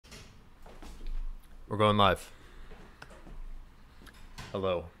We're going live.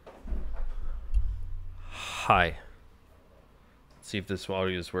 Hello. Hi. Let's see if this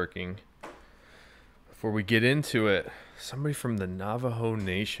audio is working. Before we get into it, somebody from the Navajo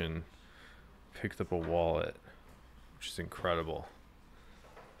Nation picked up a wallet, which is incredible.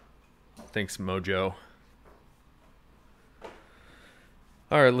 Thanks, Mojo.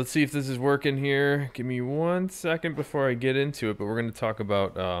 All right, let's see if this is working here. Give me 1 second before I get into it, but we're going to talk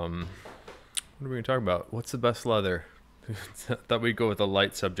about, what are we going to talk about? What's the best leather? Thought we'd go with a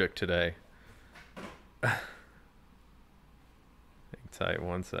light subject today. Hang tight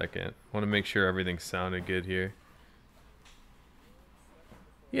 1 second. Want to make sure everything sounded good here.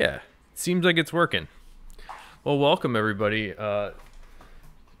 Yeah, seems like it's working. Well, welcome everybody.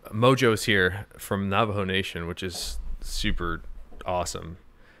 Mojo's here from Navajo Nation, which is super awesome.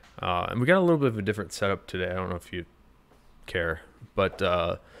 And we got a little bit of a different setup today. I don't know if you care, but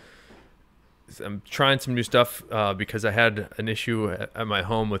I'm trying some new stuff because I had an issue at my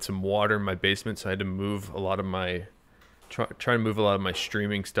home with some water in my basement, so I had to move a lot of my try to move a lot of my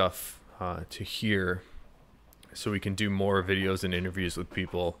streaming stuff to here, so we can do more videos and interviews with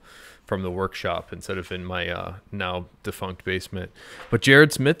people from the workshop instead of in my now defunct basement. But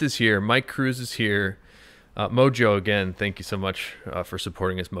Jared Smith is here, Mike Cruz is here, Mojo again. Thank you so much for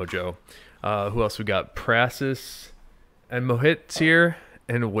supporting us, Mojo. Who else we got? Prasis and Mohit's here.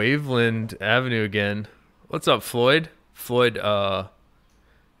 And Waveland Avenue again. What's up, Floyd? Floyd,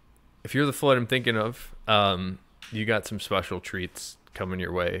 if you're the Floyd I'm thinking of, you got some special treats coming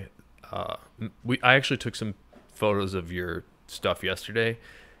your way. I actually took some photos of your stuff yesterday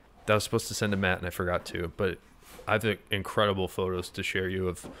that I was supposed to send to Matt, and I forgot to. But I have incredible photos to share you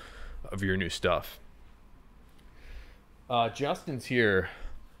of your new stuff. Justin's here.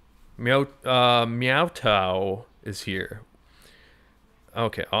 Meowtow is here.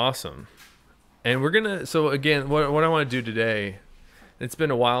 Okay, awesome. And we're gonna, so again, what I want to do today, it's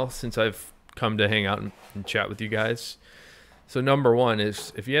been a while since I've come to hang out and chat with you guys. So number one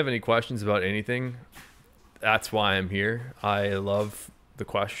is, if you have any questions about anything, that's why I'm here. I love the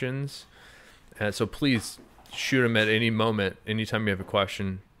questions. And so please shoot them at any moment. Anytime you have a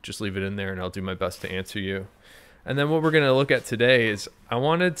question, just leave it in there and I'll do my best to answer you. And then what we're going to look at today is, I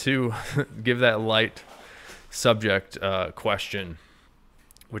wanted to give that light subject question,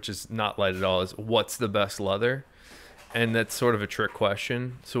 which is not light at all, is what's the best leather? And that's sort of a trick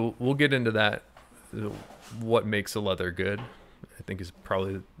question. So we'll get into that. What makes a leather good, I think, is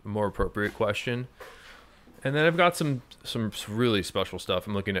probably a more appropriate question. And then I've got some really special stuff.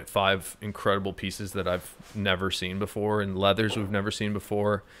 I'm looking at 5 incredible pieces that I've never seen before, and leathers we've never seen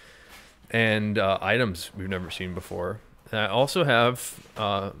before, and items we've never seen before. And I also have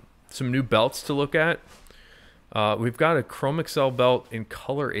some new belts to look at. We've got a Chrome Excel belt in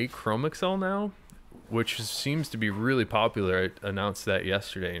color 8 Chrome Excel now, which seems to be really popular. I announced that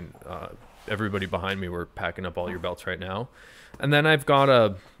yesterday, and everybody behind me, we're packing up all your belts right now. And then I've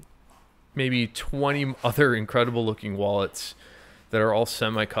got maybe 20 other incredible looking wallets that are all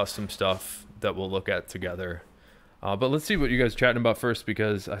semi-custom stuff that we'll look at together. But let's see what you guys are chatting about first,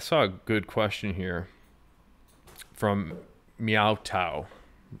 because I saw a good question here from Meowtow,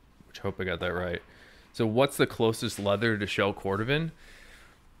 which I hope I got that right. So what's the closest leather to shell cordovan?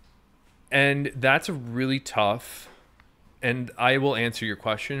 And that's a really tough, and I will answer your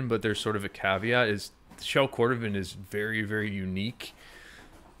question, but there's sort of a caveat, is shell cordovan is very, very unique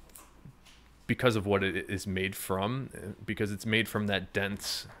because of what it is made from, because it's made from that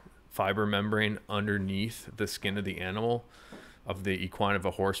dense fiber membrane underneath the skin of the animal, of the equine of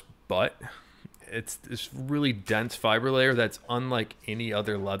a horse butt. It's this really dense fiber layer that's unlike any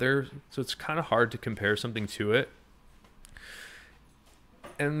other leather, so it's kind of hard to compare something to it.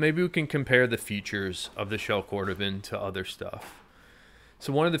 And maybe we can compare the features of the shell cordovan to other stuff.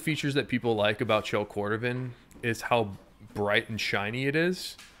 So one of the features that people like about shell cordovan is how bright and shiny it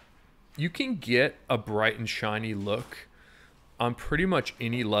is. You can get a bright and shiny look on pretty much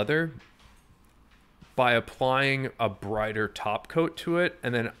any leather by applying a brighter top coat to it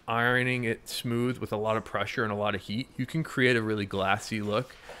and then ironing it smooth with a lot of pressure and a lot of heat. You can create a really glassy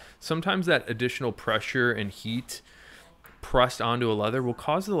look. Sometimes that additional pressure and heat pressed onto a leather will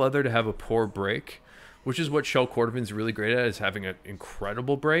cause the leather to have a poor break, which is what shell cordovan is really great at, is having an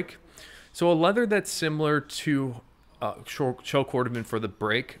incredible break. So a leather that's similar to shell cordovan for the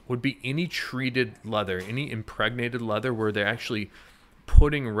break would be any treated leather, any impregnated leather where they're actually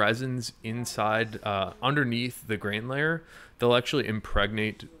putting resins inside, underneath the grain layer. They'll actually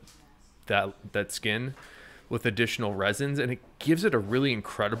impregnate that skin with additional resins, and it gives it a really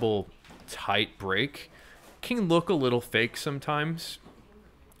incredible tight break. Can look a little fake sometimes,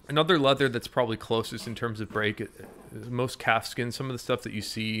 Another leather that's probably closest in terms of break, most calf skin, some of the stuff that you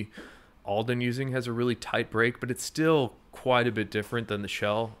see Alden using has a really tight break, but it's still quite a bit different than the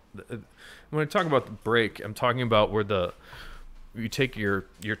shell. When I talk about the break, I'm talking about where you take your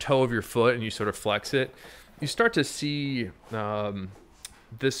toe of your foot and you sort of flex it. You start to see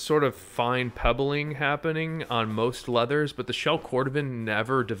this sort of fine pebbling happening on most leathers, but the shell cordovan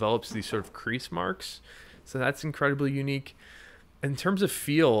never develops these sort of crease marks. So that's incredibly unique. In terms of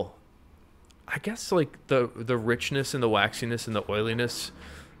feel, I guess like the richness and the waxiness and the oiliness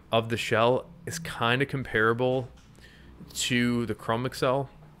of the shell is kind of comparable to the Chrome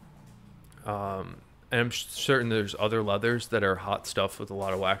Excel. And I'm certain there's other leathers that are hot stuff with a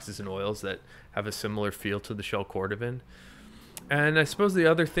lot of waxes and oils that have a similar feel to the shell cordovan. And I suppose the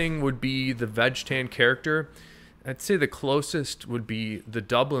other thing would be the veg tan character. I'd say the closest would be the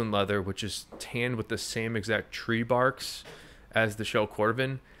Dublin leather, which is tanned with the same exact tree barks as the shell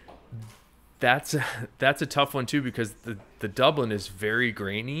cordovan. That's a tough one too, because the Dublin is very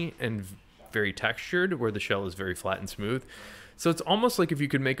grainy and very textured, where the shell is very flat and smooth. So it's almost like if you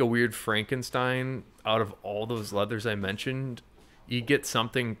could make a weird Frankenstein out of all those leathers I mentioned, you get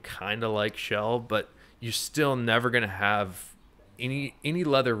something kind of like shell, but you're still never going to have any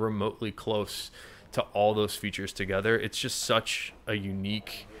leather remotely close to all those features together. It's just such a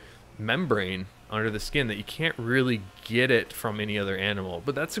unique membrane under the skin that you can't really get it from any other animal.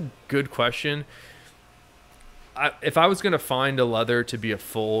 But that's a good question. If I was going to find a leather to be a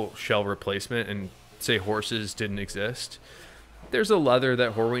full shell replacement and say horses didn't exist, there's a leather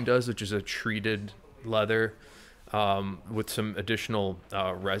that Horween does, which is a treated leather with some additional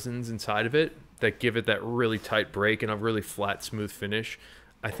resins inside of it that give it that really tight break and a really flat, smooth finish.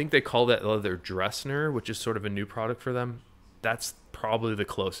 I think they call that leather Dressner, which is sort of a new product for them. That's probably the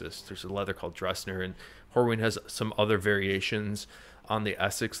closest. There's a leather called Dressner, and Horween has some other variations on the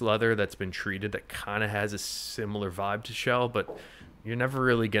Essex leather that's been treated that kind of has a similar vibe to shell, but you're never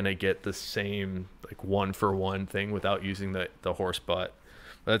really going to get the same like one-for-one thing without using the horse butt.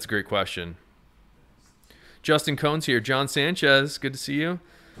 But that's a great question. Justin Cohn's here. John Sanchez, good to see you.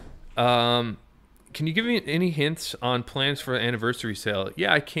 Can you give me any hints on plans for the anniversary sale?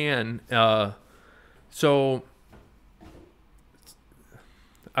 Yeah, I can. So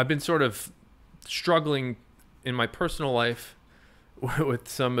I've been sort of struggling in my personal life with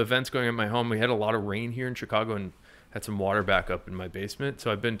some events going on in my home. We had a lot of rain here in Chicago and had some water back up in my basement. So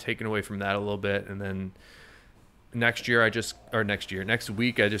I've been taken away from that a little bit. And then next week, I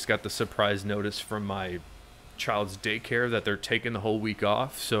just got the surprise notice from my child's daycare that they're taking the whole week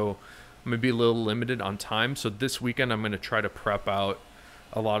off. So I'm going to be a little limited on time. So this weekend, I'm going to try to prep out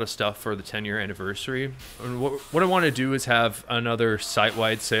a lot of stuff for the 10-year anniversary. And what I want to do is have another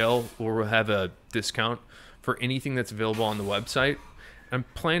site-wide sale where we'll have a discount for anything that's available on the website. I'm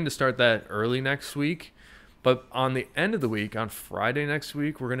planning to start that early next week. But on the end of the week, on Friday next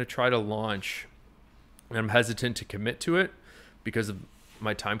week, we're going to try to launch. And I'm hesitant to commit to it because of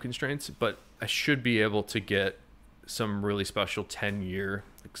my time constraints, but I should be able to get some really special 10-year,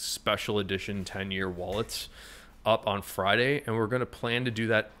 like special edition 10-year wallets up on Friday. And we're going to plan to do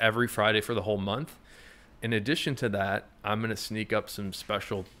that every Friday for the whole month. In addition to that, I'm going to sneak up some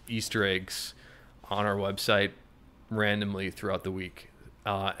special Easter eggs on our website randomly throughout the week.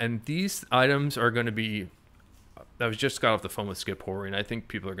 And these items are going to be, I was just got off the phone with Skip Horry, and I think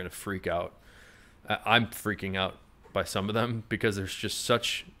people are going to freak out. I'm freaking out by some of them because there's just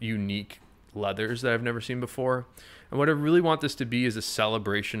such unique leathers that I've never seen before. And what I really want this to be is a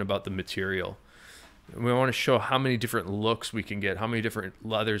celebration about the material. We want to show how many different looks we can get, how many different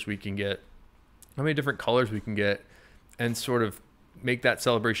leathers we can get, how many different colors we can get, and sort of make that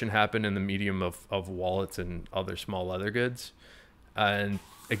celebration happen in the medium of wallets and other small leather goods. And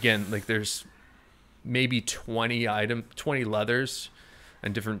again, like there's maybe 20 leathers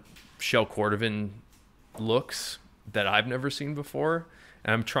and different shell cordovan looks that I've never seen before.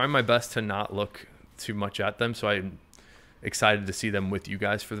 And I'm trying my best to not look too much at them. So I'm excited to see them with you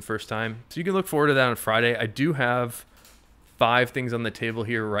guys for the first time. So you can look forward to that on Friday. I do have 5 things on the table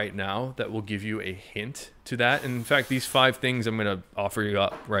here right now that will give you a hint to that. And in fact, these 5 things I'm going to offer you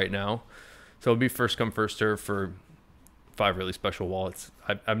up right now. So it'll be first come, first serve for 5 really special wallets.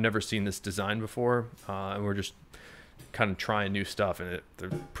 I've never seen this design before. And we're just kind of trying new stuff, and they're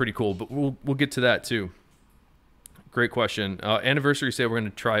pretty cool, but we'll get to that too. Great question. Anniversary sale, we're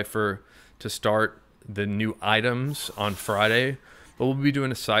going to try to start the new items on Friday, but we'll be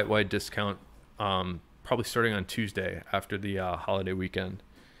doing a site-wide discount probably starting on Tuesday after the holiday weekend.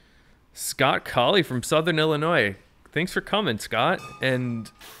 Scott Colley from Southern Illinois. Thanks for coming, Scott.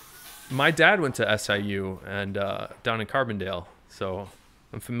 And my dad went to SIU and down in Carbondale, so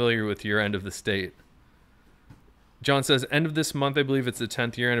I'm familiar with your end of the state. John says, end of this month, I believe it's the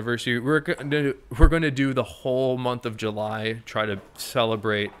 10th year anniversary. We're going to do the whole month of July, try to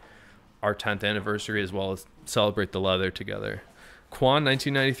celebrate our 10th anniversary as well as celebrate the leather together. Quan,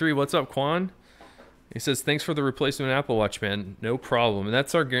 1993. What's up, Quan? He says, thanks for the replacement Apple Watch, man. No problem. And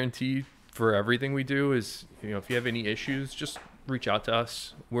that's our guarantee for everything we do is, if you have any issues, just reach out to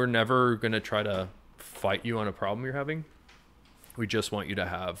us. We're never going to try to fight you on a problem you're having. We just want you to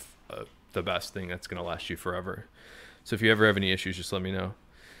have the best thing that's going to last you forever. So if you ever have any issues, just let me know.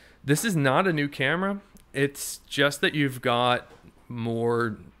 This is not a new camera. It's just that you've got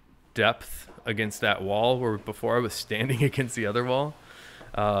more depth against that wall, where before I was standing against the other wall.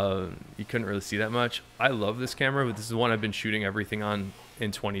 You couldn't really see that much. I love this camera, but this is the one I've been shooting everything on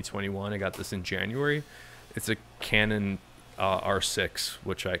in 2021. I got this in January. It's a Canon R6,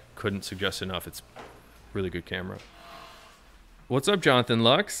 which I couldn't suggest enough. It's a really good camera. What's up, Jonathan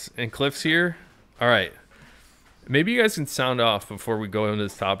Lux? And Cliff's here. All right. Maybe you guys can sound off before we go into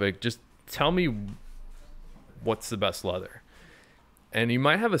this topic. Just tell me what's the best leather. And you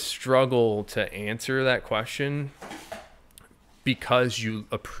might have a struggle to answer that question because you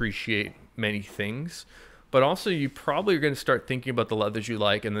appreciate many things, but also you probably are going to start thinking about the leathers you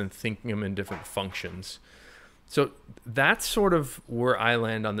like and then thinking them in different functions. So that's sort of where I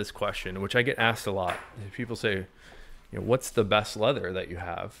land on this question, which I get asked a lot. People say, what's the best leather that you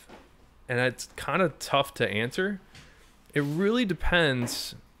have? And it's kind of tough to answer. It really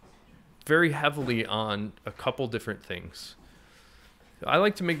depends very heavily on a couple different things. I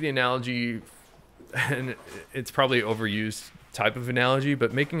like to make the analogy, and it's probably overused type of analogy,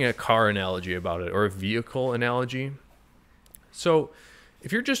 but making a car analogy about it, or a vehicle analogy. So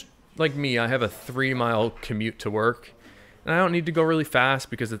if you're just like me, I have a 3-mile commute to work, and I don't need to go really fast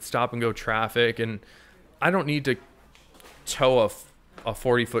because it's stop and go traffic, and I don't need to tow a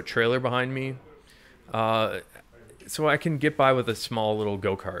 40-foot trailer behind me. So I can get by with a small little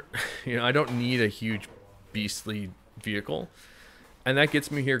go-kart. I don't need a huge beastly vehicle. And that gets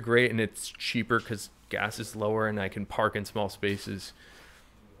me here great, and it's cheaper because gas is lower and I can park in small spaces.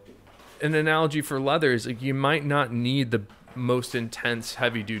 An analogy for leather is like you might not need the most intense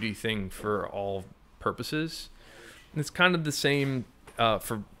heavy-duty thing for all purposes. And it's kind of the same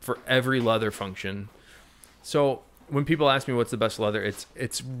for every leather function. So when people ask me what's the best leather,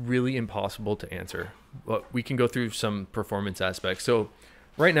 it's really impossible to answer. But we can go through some performance aspects. So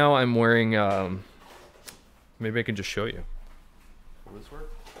right now I'm wearing, maybe I can just show you. Will this work?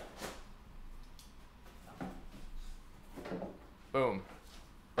 Boom.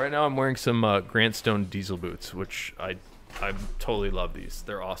 Right now I'm wearing some Grant Stone diesel boots, which I totally love these.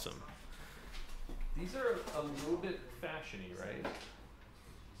 They're awesome. These are a little bit fashiony, right?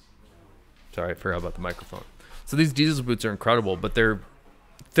 Sorry, I forgot about the microphone. So these diesel boots are incredible, but they're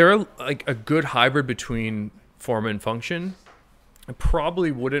like a good hybrid between form and function. I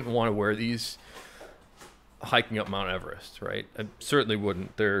probably wouldn't want to wear these hiking up Mount Everest, right? I certainly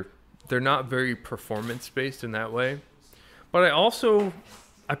wouldn't. They're not very performance based in that way. But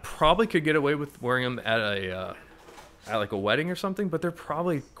I probably could get away with wearing them at like a wedding or something, but they're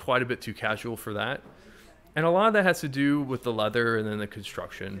probably quite a bit too casual for that. And a lot of that has to do with the leather and then the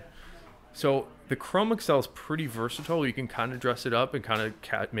construction. So the Chrome Excel is pretty versatile. You can kind of dress it up and kind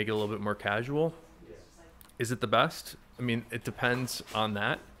of make it a little bit more casual. Is it the best? I mean, it depends on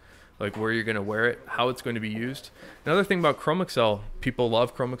that, like where you're going to wear it, how it's going to be used. Another thing about Chrome Excel, people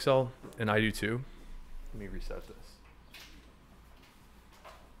love Chrome Excel, and I do too. Let me reset this.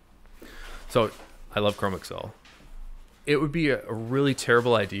 So I love Chrome Excel. It would be a really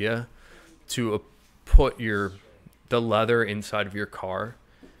terrible idea to put the leather inside of your car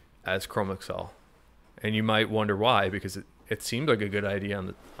as Chrome Excel. And you might wonder why, because it seemed like a good idea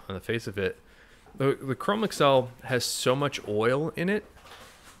on the face of it. The Chrome Excel has so much oil in it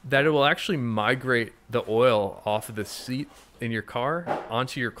that it will actually migrate the oil off of the seat in your car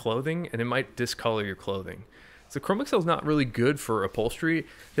onto your clothing, and it might discolor your clothing. So Chrome Excel is not really good for upholstery.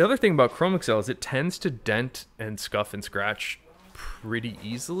 The other thing about Chrome Excel is it tends to dent and scuff and scratch pretty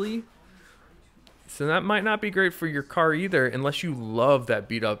easily. So that might not be great for your car either, unless you love that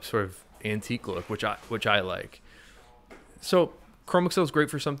beat up sort of antique look, which I like. So Chrome Excel is great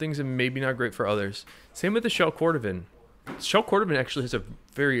for some things and maybe not great for others. Same with the Shell Cordovan. Shell Cordovan actually has a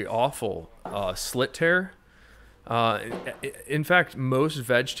very awful slit tear. In fact, most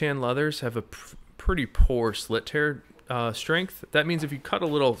veg tan leathers have a pretty poor slit tear strength. That means if you cut a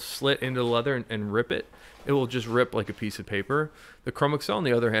little slit into the leather and rip it, it will just rip like a piece of paper. The Chrome Excel, on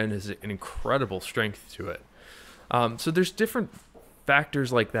the other hand, has an incredible strength to it. So there's different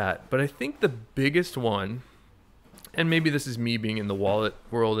factors like that. But I think the biggest one and maybe this is me being in the wallet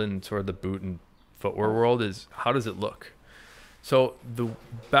world and sort of the boot and footwear world, is how does it look? So the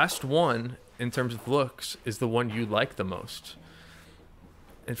best one in terms of looks is the one you like the most.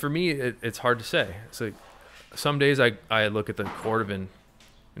 And for me, it's hard to say. So some days I look at the Cordovan.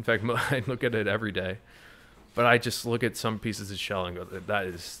 In fact, I look at it every day. But I just look at some pieces of shell and go, that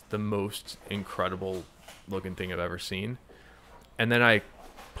is the most incredible looking thing I've ever seen. And then I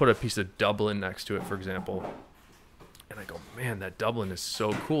put a piece of Dublin next to it, for example. And I go, man, that Dublin is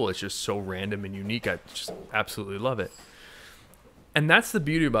so cool. It's just so random and unique. I just absolutely love it. And that's the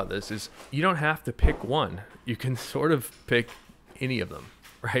beauty about this, is you don't have to pick one. You can sort of pick any of them,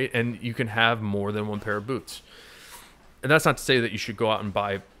 right? And you can have more than one pair of boots. And that's not to say that you should go out and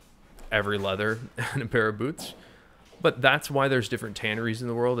buy every leather and a pair of boots, but that's why there's different tanneries in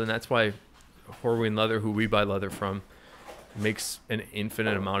the world. And that's why Horween Leather, who we buy leather from, makes an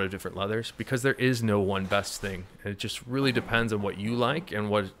infinite amount of different leathers, because there is no one best thing. It just really depends on what you like and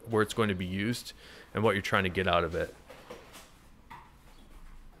where it's going to be used and what you're trying to get out of it.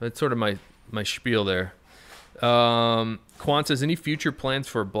 That's sort of my spiel there. Quan says, any future plans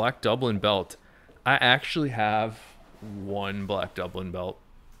for a black Dublin belt? I actually have one black Dublin belt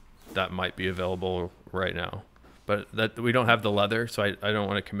that might be available right now, but that we don't have the leather, so I don't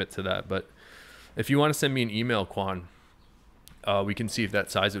want to commit to that. But if you want to send me an email, Quan, we can see if that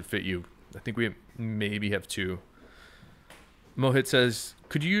size would fit you. I think we maybe have two. Mohit says,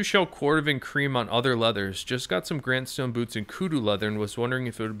 could you use shell Cordovan cream on other leathers? Just got some Grantstone boots in kudu leather and was wondering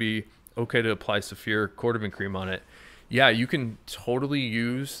if it would be okay to apply Saphir Cordovan cream on it. Yeah, you can totally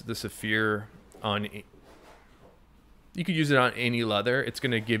use the Saphir on, you could use it on any leather. It's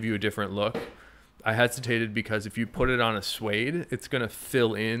going to give you a different look. I hesitated because if you put it on a suede, it's going to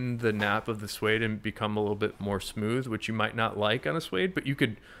fill in the nap of the suede and become a little bit more smooth, which you might not like on a suede, but you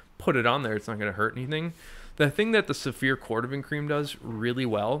could put it on there. It's not going to hurt anything. The thing that the Saphir Cordovan cream does really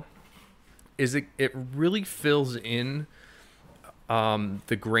well is it really fills in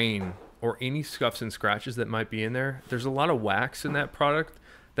the grain or any scuffs and scratches that might be in there. There's a lot of wax in that product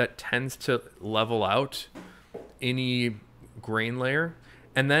that tends to level out any grain layer.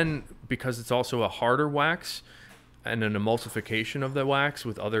 And then because it's also a harder wax and an emulsification of the wax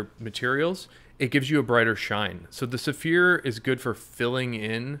with other materials, it gives you a brighter shine. So the Saphir is good for filling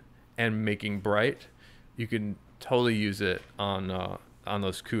in and making bright. You can totally use it on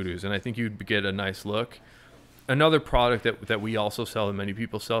those kudus, and I think you'd get a nice look. Another product that we also sell and many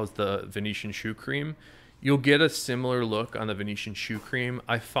people sell is the Venetian shoe cream. You'll get a similar look on the Venetian shoe cream.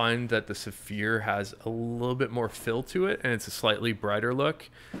 I find that the Saphir has a little bit more fill to it, and it's a slightly brighter look.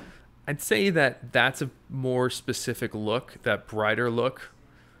 I'd say that that's a more specific look, that brighter look,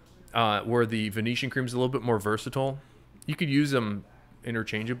 where the Venetian cream is a little bit more versatile. You could use them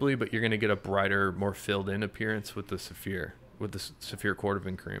interchangeably, but you're going to get a brighter, more filled in appearance with the Saphir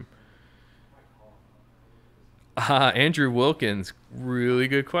Cordovan cream. Andrew Wilkins, really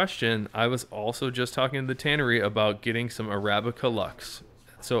good question. I was also just talking to the tannery about getting some Arabica Lux.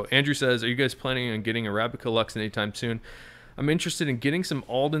 So Andrew says, are you guys planning on getting Arabica Lux anytime soon? I'm interested in getting some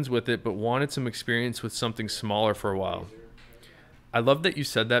Aldens with it, but wanted some experience with something smaller for a while. I love that you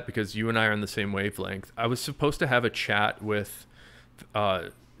said that, because you and I are on the same wavelength. I was supposed to have a chat with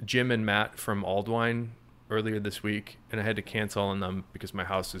Jim and Matt from Aldwine earlier this week, and I had to cancel on them because my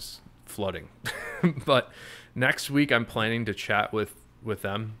house is flooding. But next week I'm planning to chat with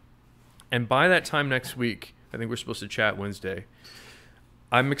them, and by that time next week, I think we're supposed to chat Wednesday,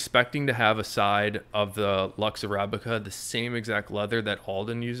 I'm expecting to have a side of the Lux Arabica, the same exact leather that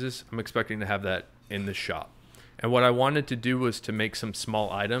Alden uses. I'm expecting to have that in the shop, and what I wanted to do was to make some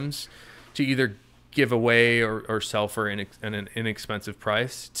small items to either give away or sell for an inexpensive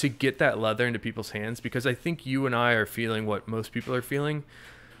price to get that leather into people's hands, because I think you and I are feeling what most people are feeling,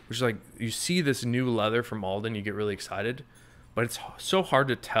 which is like, you see this new leather from Alden, you get really excited, but it's so hard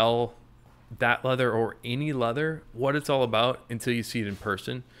to tell that leather or any leather what it's all about until you see it in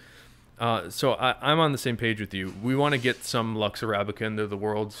person. So I'm on the same page with you. We want to get some Lux Arabica into the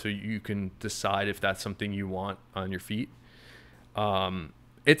world so you can decide if that's something you want on your feet.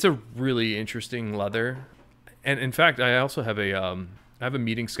 It's a really interesting leather, and in fact, I also have a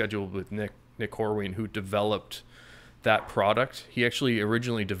meeting scheduled with Nick Horween, who developed that product. He actually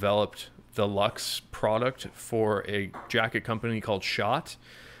originally developed the Lux product for a jacket company called Shot,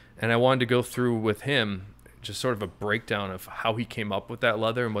 and I wanted to go through with him just sort of a breakdown of how he came up with that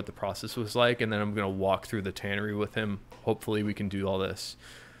leather and what the process was like, and then I'm going to walk through the tannery with him. Hopefully we can do all this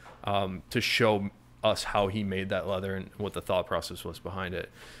to show us how he made that leather and what the thought process was behind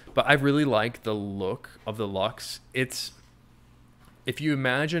it. But I really like the look of the Lux. It's, if you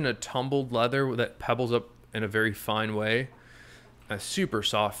imagine a tumbled leather that pebbles up in a very fine way, a super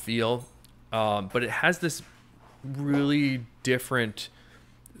soft feel, but it has this really different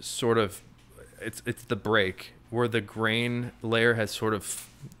sort of, it's the break where the grain layer has sort of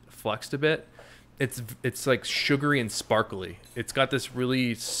flexed a bit. It's like sugary and sparkly. It's got this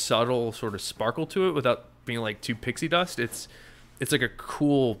really subtle sort of sparkle to it without being like too pixie dust. It's like a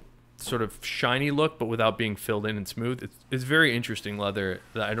cool sort of shiny look, but without being filled in and smooth. It's very interesting leather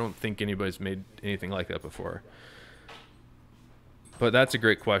that I don't think anybody's made anything like that before. But that's a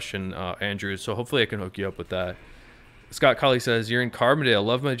great question, Andrew. So hopefully I can hook you up with that. Scott Colley says, you're in Carbondale.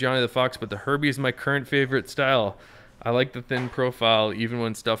 Love my Johnny the Fox, but the Herbie is my current favorite style. I like the thin profile, even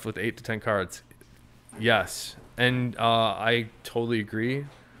when stuffed with 8 to 10 cards. Yes, and I totally agree.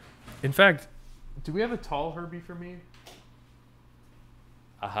 In fact, do we have a tall Herbie for me?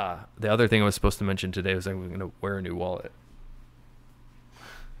 Aha. The other thing I was supposed to mention today was I'm going to wear a new wallet.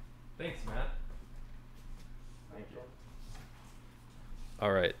 Thanks, Matt. Thank you.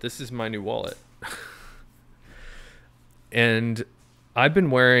 All right, this is my new wallet. And I've been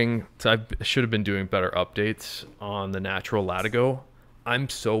wearing, so I should have been doing better updates on the Natural Latigo. I'm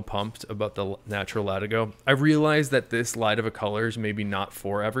so pumped about the Natural Latigo. I realize that this light of a color is maybe not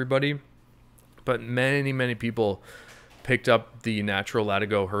for everybody, but many people picked up the Natural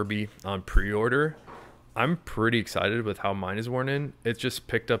Latigo Herbie on pre-order. I'm pretty excited with how mine is worn in. It's just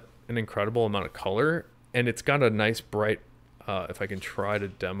picked up an incredible amount of color, and it's got a nice bright, if I can try to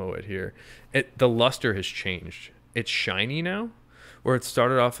demo it here, the luster has changed. It's shiny now, where it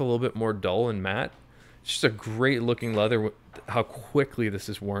started off a little bit more dull and matte. It's just a great looking leather, how quickly this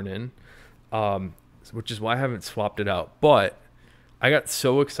is worn in, which is why I haven't swapped it out. But I got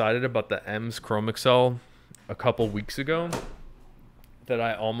so excited about the M's Chrome Excel a couple weeks ago that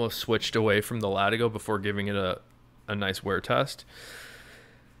I almost switched away from the Latigo before giving it a nice wear test.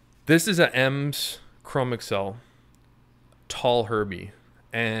 This is a M's Chrome Excel tall Herbie,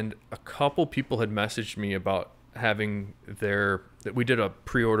 and a couple people had messaged me about having that we did a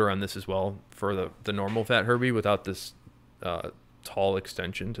pre-order on this as well for the normal fat Herbie without this tall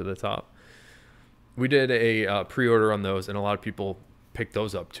extension to the top. We did a pre-order on those, and a lot of people picked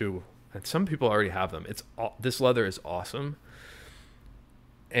those up too, and some people already have them. This leather is awesome,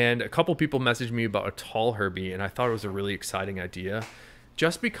 and a couple people messaged me about a tall Herbie, and I thought it was a really exciting idea,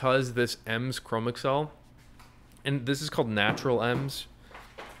 just because this M's Chrome Excel, and this is called Natural M's.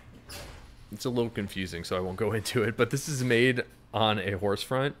 It's a little confusing, so I won't go into it, but this is made on a horse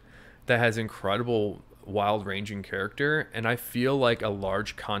front that has incredible wild ranging character, and I feel like a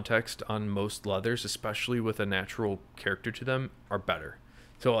large context on most leathers, especially with a natural character to them, are better.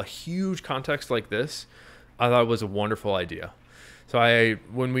 So a huge context like this, I thought was a wonderful idea. So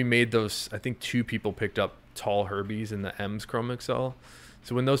when we made those, I think 2 people picked up tall Herbies in the M's Chrome Excel.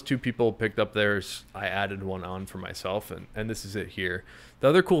 So when those 2 people picked up theirs, I added one on for myself, and this is it here. The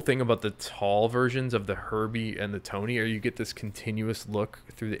other cool thing about the tall versions of the Herbie and the Tony are you get this continuous look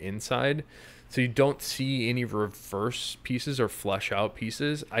through the inside. So you don't see any reverse pieces or flesh out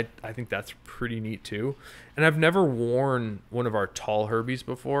pieces. I think that's pretty neat too. And I've never worn one of our tall Herbies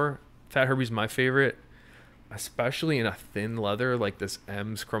before. Fat Herbie's my favorite, especially in a thin leather like this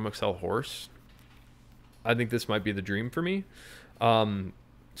M's Chrome Excel horse. I think this might be the dream for me. So I'm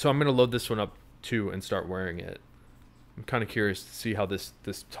going to load this one up too and start wearing it. I'm kind of curious to see how this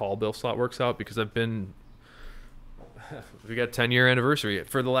tall bill slot works out, because we got 10-year anniversary.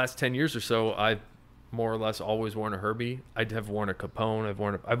 For the last 10 years or so, I've more or less always worn a Herbie. I have worn a Capone.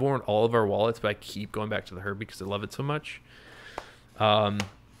 I've worn all of our wallets, but I keep going back to the Herbie because I love it so much. So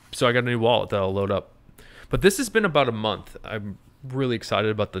I got a new wallet that I'll load up. But this has been about a month. I'm really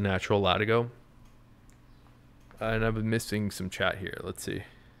excited about the Natural Latigo. And I've been missing some chat here. Let's see.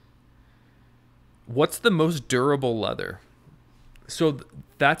 What's the most durable leather? So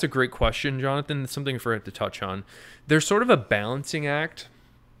that's a great question, Jonathan. It's something for it to touch on. There's sort of a balancing act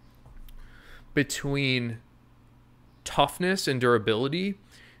between toughness and durability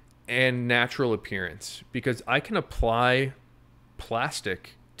and natural appearance, because I can apply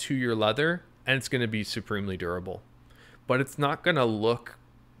plastic to your leather and it's going to be supremely durable, but it's not going to look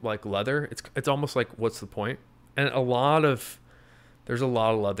like leather. It's almost like, what's the point? And there's a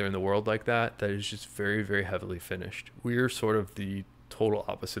lot of leather in the world like that is just very, very heavily finished. We're sort of the total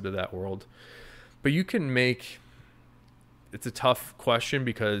opposite of that world. But you can it's a tough question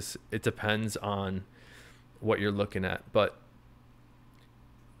because it depends on what you're looking at. But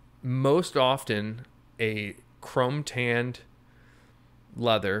most often a chrome tanned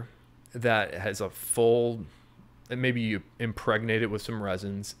leather that has a full, and maybe you impregnate it with some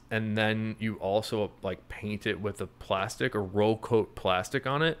resins, and then you also like paint it with a plastic or roll coat plastic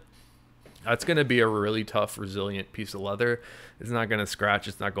on it. That's going to be a really tough, resilient piece of leather. It's not going to scratch.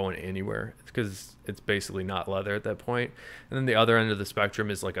 It's not going anywhere because it's basically not leather at that point. And then the other end of the spectrum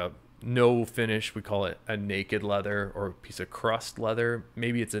is like a no finish. We call it a naked leather or a piece of crust leather.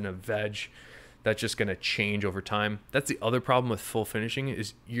 Maybe it's in a veg that's just going to change over time. That's the other problem with full finishing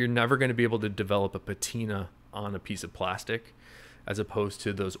is you're never going to be able to develop a patina on a piece of plastic as opposed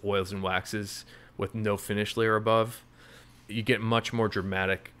to those oils and waxes with no finish layer above. You get much more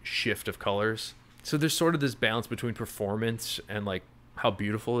dramatic shift of colors. So there's sort of this balance between performance and like how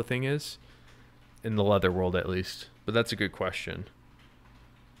beautiful the thing is in the leather world, at least. But that's a good question.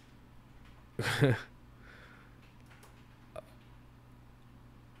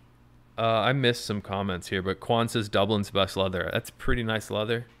 I missed some comments here, but Quan says Dublin's best leather. That's pretty nice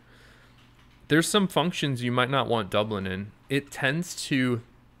leather. There's some functions you might not want Dublin in. It tends to,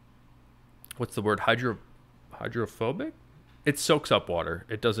 what's the word? Hydrophobic? It soaks up water.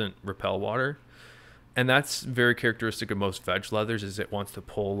 It doesn't repel water. And that's very characteristic of most veg leathers is it wants to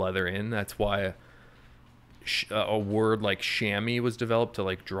pull leather in. That's why a word like chamois was developed to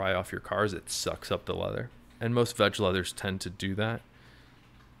like dry off your cars. It sucks up the leather. And most veg leathers tend to do that.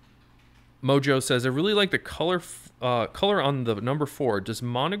 Mojo says, I really like the color on the number 4. Does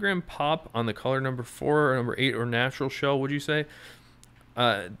monogram pop on the color number 4 or number 8 or natural shell, would you say?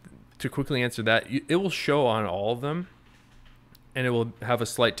 To quickly answer that, it will show on all of them, and it will have a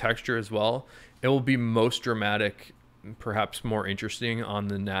slight texture as well. It will be most dramatic, perhaps more interesting on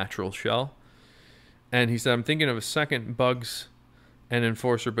the natural shell. And he said, I'm thinking of a second Bugs and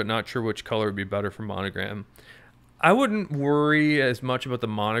Enforcer, but not sure which color would be better for monogram. I wouldn't worry as much about the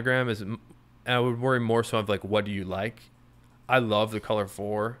monogram as I would worry more so of like, what do you like? I love the color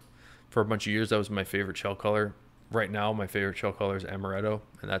 4. For a bunch of years, that was my favorite shell color. Right now, my favorite shell color is Amaretto,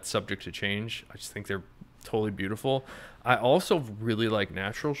 and that's subject to change. I just think they're totally beautiful. I also really like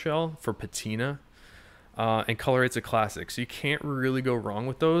natural shell for patina, and Color 8's a classic. So you can't really go wrong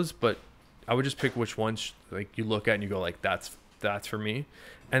with those, but I would just pick which ones like you look at and you go like, that's for me.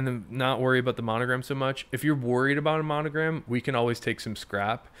 And then not worry about the monogram so much. If you're worried about a monogram, we can always take some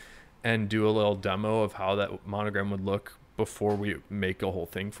scrap and do a little demo of how that monogram would look before we make a whole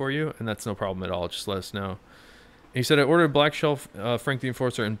thing for you. And that's no problem at all. Just let us know. And he said, I ordered Black Shelf, Frank the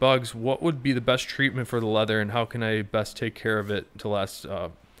Enforcer, and Bugs. What would be the best treatment for the leather, and how can I best take care of it to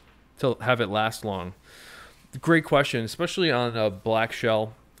have it last long? Great question, especially on a black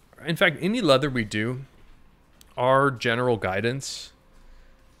shell. In fact, any leather we do, our general guidance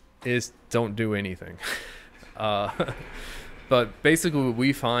is don't do anything. But basically what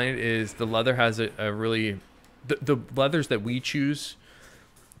we find is the leather has a really, the leathers that we choose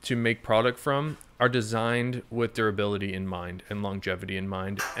to make product from are designed with durability in mind and longevity in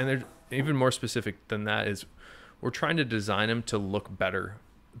mind. And they're even more specific than that is we're trying to design them to look better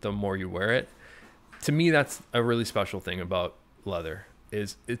the more you wear it. To me, that's a really special thing about leather.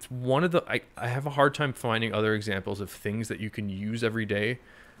 Is it's one of the I have a hard time finding other examples of things that you can use every day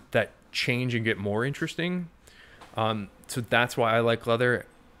that change and get more interesting. So that's why I like leather.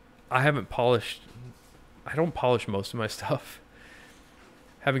 I don't polish most of my stuff.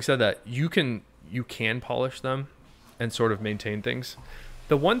 Having said that, you can polish them and sort of maintain things.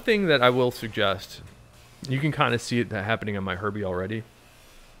 The one thing that I will suggest, you can kind of see it happening on my Herbie already.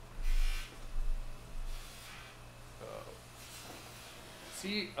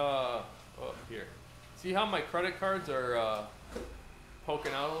 Here. See how my credit cards are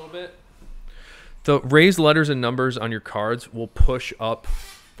poking out a little bit? The raised letters and numbers on your cards will push up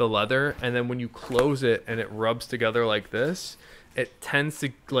the leather, and then when you close it and it rubs together like this, it tends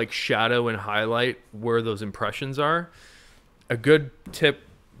to like shadow and highlight where those impressions are. A good tip,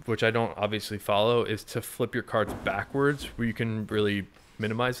 which I don't obviously follow, is to flip your cards backwards where you can really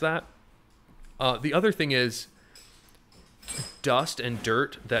minimize that. The other thing is dust and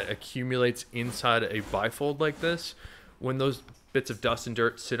dirt that accumulates inside a bifold like this. When those bits of dust and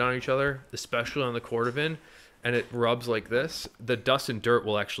dirt sit on each other, especially on the cordovan, and it rubs like this, the dust and dirt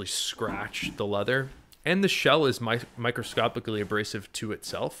will actually scratch the leather. And the shell is microscopically abrasive to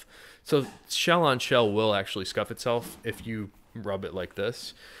itself. So shell on shell will actually scuff itself if you rub it like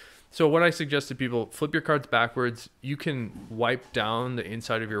this. So what I suggest to people, flip your cards backwards. You can wipe down the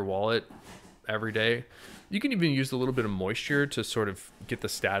inside of your wallet every day. You can even use a little bit of moisture to sort of get the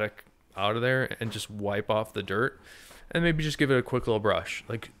static out of there and just wipe off the dirt. And maybe just give it a quick little brush,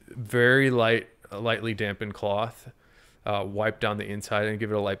 like very lightly dampened cloth. Wipe down the inside and give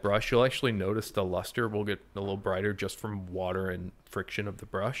it a light brush. You'll actually notice the luster will get a little brighter just from water and friction of the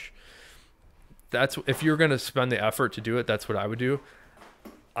brush. That's if you're going to spend the effort to do it, that's what I would do.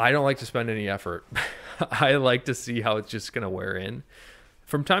 I don't like to spend any effort. I like to see how it's just going to wear in.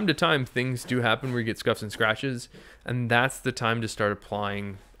 from time to time, things do happen where you get scuffs and scratches, and that's the time to start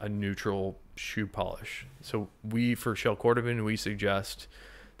applying a neutral shoe polish. So for Shell Cordovan, we suggest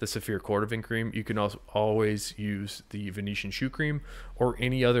the Saphir Cordovan cream. You can also always use the Venetian shoe cream or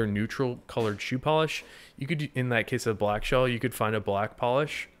any other neutral colored shoe polish. You could, in that case of black shell, you could find a black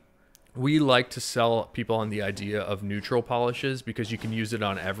polish. We like to sell people on the idea of neutral polishes because you can use it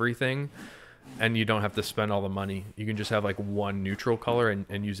on everything and you don't have to spend all the money. You can just have like one neutral color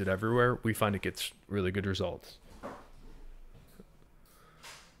and use it everywhere. We find it gets really good results.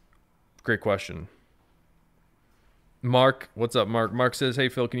 Great question. Mark, what's up, Mark? Mark says, hey,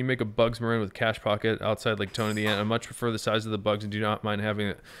 Phil, can you make a Bugs Marin with cash pocket outside like Tony the Ant? I much prefer the size of the bugs and do not mind having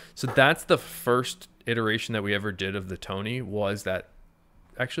it. So that's the first iteration that we ever did of the Tony, was that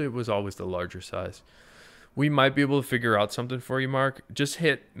actually it was always the larger size. We might be able to figure out something for you, Mark. Just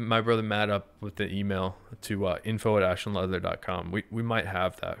hit my brother Matt up with the email to info@ashlandleather.com. We might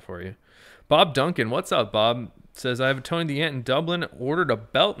have that for you. Bob Duncan, what's up, Bob? Says, I have a Tony the Ant in Dublin, ordered a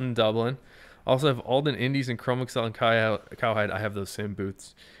belt in Dublin. Also have Alden Indies and Chrome Excel and Cowhide. I have those same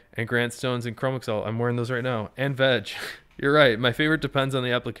boots. And Grant Stones and Chrome Excel. I'm wearing those right now. And Veg. You're right. My favorite depends on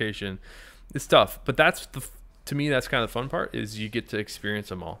the application. It's tough. But that's to me, that's kind of the fun part, is you get to experience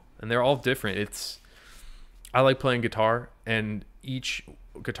them all. And they're all different. I like playing guitar, and each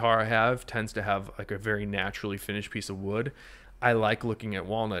guitar I have tends to have like a very naturally finished piece of wood. I like looking at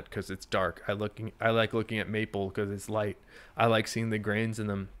walnut because it's dark. I like looking at maple because it's light. I like seeing the grains in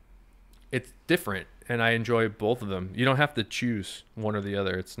them. It's different, and I enjoy both of them. You don't have to choose one or the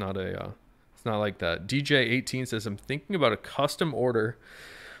other. It's not like that. DJ18 says, I'm thinking about a custom order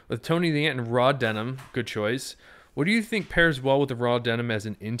with Tony the Ant and raw denim. Good choice. What do you think pairs well with the raw denim as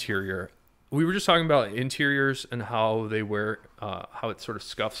an interior? We were just talking about interiors and how they wear, how it sort of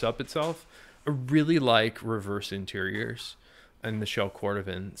scuffs up itself. I really like reverse interiors and the Shell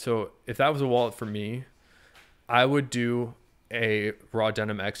Cordovan. So if that was a wallet for me, I would do a raw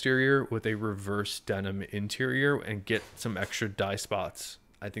denim exterior with a reverse denim interior and get some extra dye spots.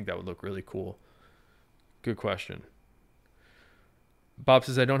 I think that would look really cool. Good question. Bob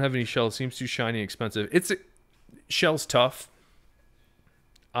says, I don't have any shells. Seems too shiny and expensive. Shell's tough.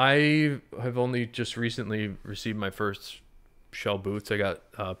 I have only just recently received my first Shell boots. I got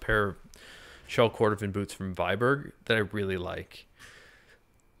a pair of Shell Cordovan boots from Viberg that I really like.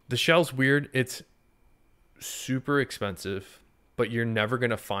 The Shell's weird. It's super expensive, but you're never going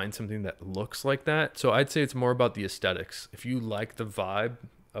to find something that looks like that. So I'd say it's more about the aesthetics. If you like the vibe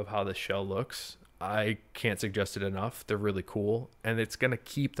of how the Shell looks, I can't suggest it enough. They're really cool, and it's going to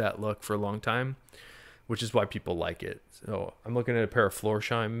keep that look for a long time, which is why people like it. So I'm looking at a pair of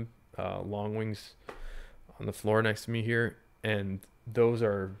Florsheim long wings on the floor next to me here, and those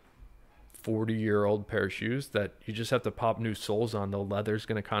are 40-year-old pair of shoes that you just have to pop new soles on. The leather's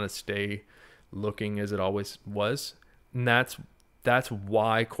going to kind of stay looking as it always was, and that's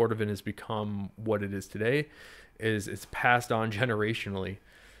why Cordovan has become what it is today. Is it's passed on generationally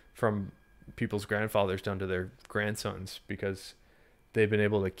from people's grandfathers down to their grandsons, because they've been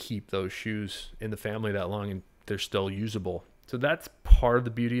able to keep those shoes in the family that long and they're still usable. So that's part of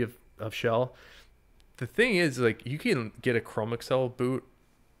the beauty of Shell. The thing is, like, you can get a Chrome Excel boot,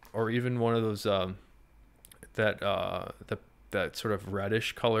 or even one of those that sort of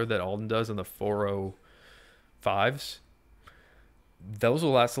reddish color that Alden does on the 405s. Those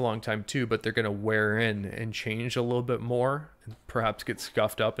will last a long time too, but they're going to wear in and change a little bit more and perhaps get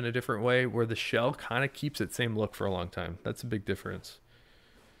scuffed up in a different way, where the Shell kind of keeps its same look for a long time. That's a big difference.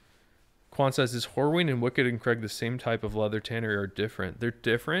 Quan says, is Horween and Wicked and Craig the same type of leather tannery or different? They're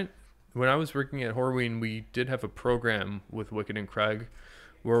different. When I was working at Horween, we did have a program with Wicked and Craig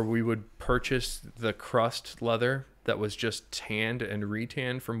where we would purchase the crust leather that was just tanned and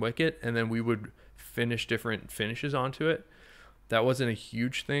retanned from Wicked, and then we would finish different finishes onto it. That wasn't a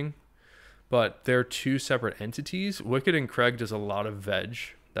huge thing, but they're two separate entities. Wicked and Craig does a lot of veg.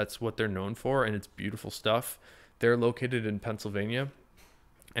 That's what they're known for, and it's beautiful stuff. They're located in Pennsylvania,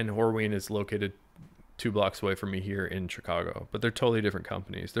 and Horween is located 2 blocks away from me here in Chicago. But they're totally different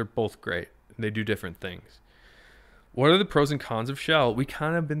companies. They're both great. They do different things. What are the pros and cons of Shell? We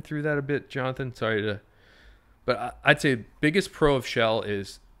kind of been through that a bit, Jonathan. But I'd say biggest pro of Shell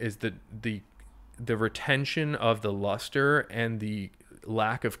is the retention of the luster and the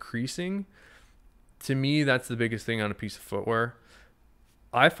lack of creasing. To me, that's the biggest thing on a piece of footwear.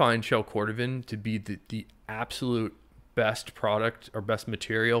 I find Shell Cordovan to be the absolute best product or best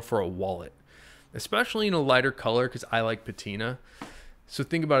material for a wallet, especially in a lighter color, because I like patina. So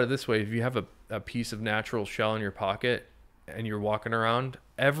think about it this way. If you have a piece of natural Shell in your pocket and you're walking around,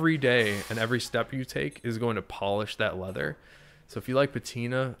 every day and every step you take is going to polish that leather. So if you like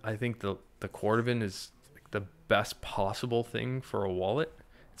patina, I think the Cordovan is like the best possible thing for a wallet.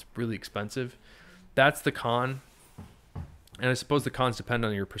 It's really expensive. That's the con. And I suppose the cons depend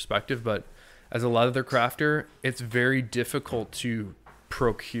on your perspective, but as a leather crafter, it's very difficult to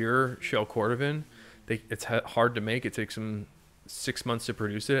procure shell Cordovan. It's hard to make. It takes them 6 months to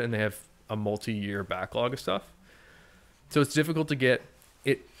produce it, and they have a multi-year backlog of stuff. So it's difficult to get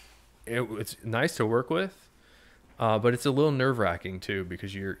it. It's nice to work with, but it's a little nerve-wracking too,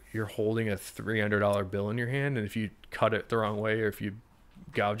 because you're holding a $300 bill in your hand, and if you cut it the wrong way, or if you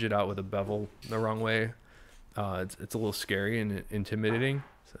gouge it out with a bevel the wrong way, it's a little scary and intimidating.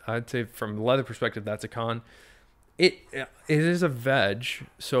 So I'd say from a leather perspective, that's a con. It is a veg,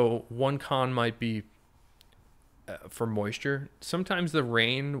 so one con might be for moisture. Sometimes the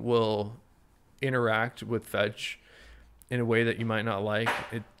rain will interact with veg in a way that you might not like.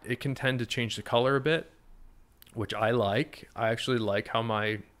 It can tend to change the color a bit, which I like. I actually like how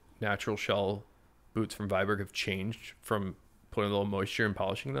my natural shell boots from Viberg have changed from putting a little moisture and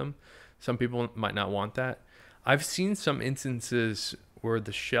polishing them. Some people might not want that. I've seen some instances where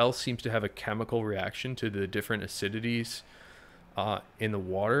the shell seems to have a chemical reaction to the different acidities in the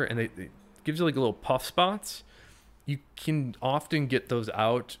water, and it gives you like little puff spots. You can often get those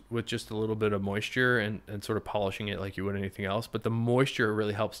out with just a little bit of moisture and sort of polishing it like you would anything else, but the moisture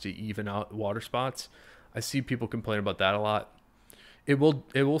really helps to even out water spots. I see people complain about that a lot. It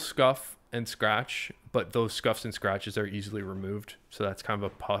will scuff and scratch, but those scuffs and scratches are easily removed, so that's kind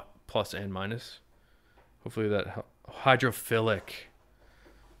of a plus and minus. Hopefully that hydrophilic.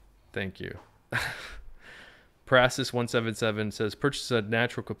 Thank you. Parasis177 says, purchased a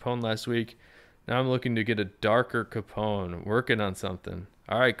natural Capone last week. Now I'm looking to get a darker Capone. Working on something.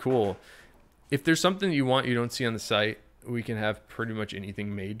 All right, cool. If there's something you want you don't see on the site, we can have pretty much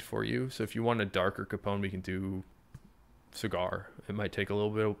anything made for you. So if you want a darker Capone, we can do cigar. It might take a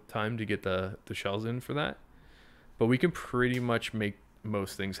little bit of time to get the shells in for that, but we can pretty much make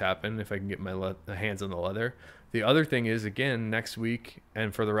most things happen if I can get my hands on the leather. The other thing is, again, next week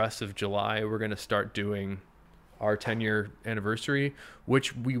and for the rest of July, we're going to start doing our 10-year anniversary,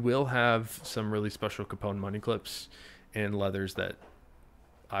 which we will have some really special Capone money clips and leathers that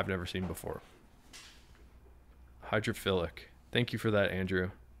I've never seen before. Hydrophilic. Thank you for that,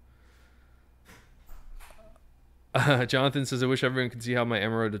 Andrew. Jonathan says, I wish everyone could see how my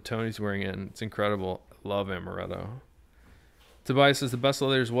Amaretto Tony's wearing it. It's incredible. Love Amaretto. Tobias says, the best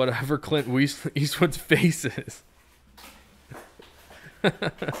leather is whatever Clint Eastwood's face is.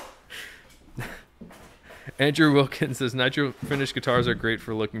 Andrew Wilkins says, nitro finished guitars are great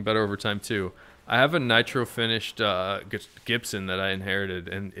for looking better over time too. I have a nitro finished Gibson that I inherited,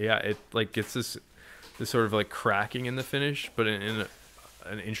 and yeah, it like gets this sort of like cracking in the finish, but in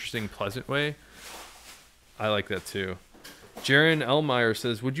an interesting, pleasant way. I like that too. Jaron Elmeyer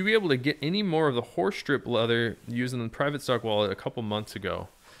says, would you be able to get any more of the horse strip leather used in the private stock wallet a couple months ago?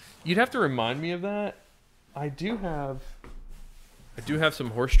 You'd have to remind me of that. I do have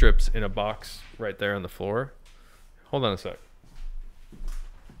some horse strips in a box right there on the floor. Hold on a sec.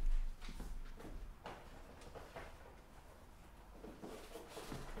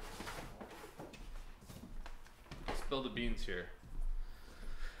 Spill the beans here.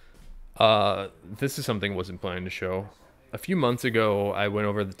 This is something I wasn't planning to show. A few months ago, I went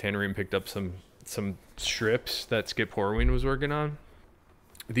over to the tannery and picked up some strips that Skip Horween was working on.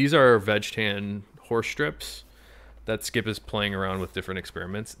 These are veg tan horse strips that Skip is playing around with different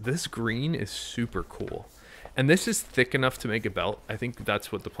experiments. This green is super cool. And this is thick enough to make a belt. I think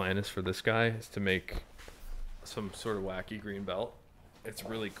that's what the plan is for this guy, is to make some sort of wacky green belt. It's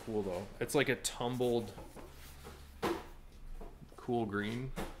really cool though. It's like a tumbled, cool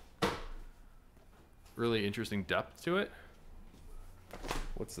green. Really interesting depth to it.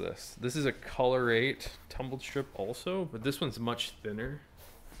 What's this? This is a Color 8 tumbled strip also, but this one's much thinner.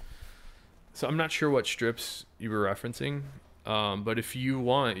 So I'm not sure what strips you were referencing, but if you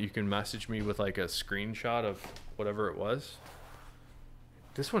want, you can message me with like a screenshot of whatever it was.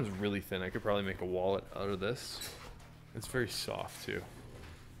 This one's really thin. I could probably make a wallet out of this. It's very soft too.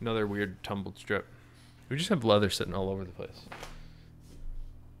 Another weird tumbled strip. We just have leather sitting all over the place.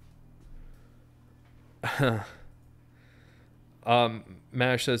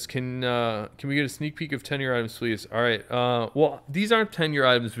 Mash says, can we get a sneak peek of 10-year items, please? All right. Well, these aren't 10-year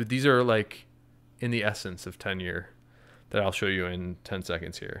items, but these are like in the essence of 10-year that I'll show you in 10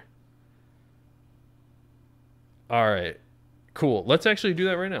 seconds here. All right, cool. Let's actually do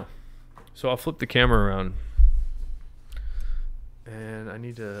that right now. So I'll flip the camera around, and I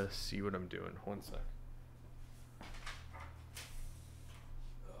need to see what I'm doing. One sec.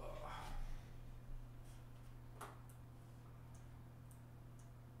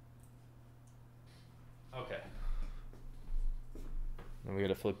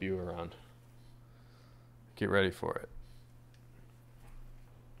 flip you around. Get ready for it.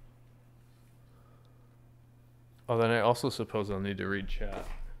 Oh, then I also suppose I'll need to read chat.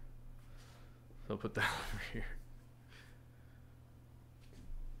 So I'll put that over here.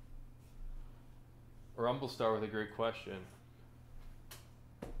 Rumblestar with a great question.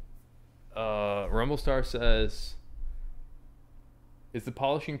 Rumblestar says, is the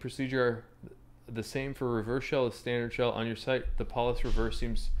polishing procedure the same for reverse shell as standard shell? On your site, the polish reverse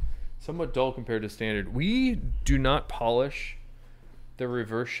seems somewhat dull compared to standard. We do not polish the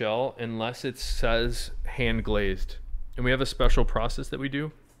reverse shell unless it says hand glazed. And we have a special process that we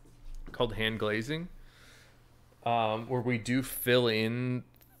do called hand glazing, where we do fill in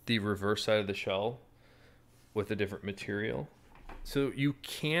the reverse side of the shell with a different material. So you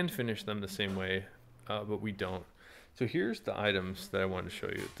can finish them the same way, but we don't. So here's the items that I wanted to show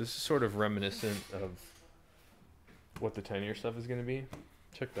you. This is sort of reminiscent of what the 10-year stuff is going to be.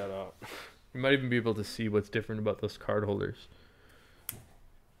 Check that out. You might even be able to see what's different about those card holders.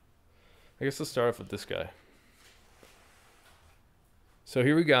 I guess let's start off with this guy. So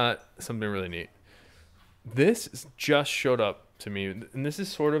here we got something really neat. This just showed up to me, and this is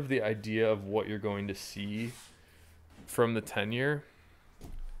sort of the idea of what you're going to see from the 10-year.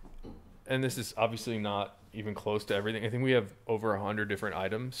 And this is obviously not even close to everything. I think we have over 100 different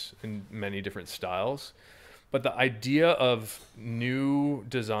items in many different styles. But the idea of new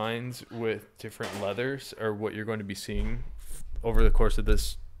designs with different leathers are what you're going to be seeing over the course of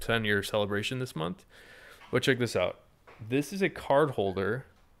this 10-year celebration this month. But check this out. This is a card holder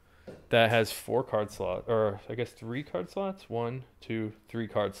that has 4 card slots, or I guess 3 card slots. 1, 2, 3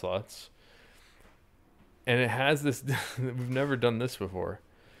 card slots. And it has this, we've never done this before.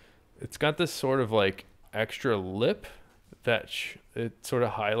 It's got this sort of like extra lip that it sort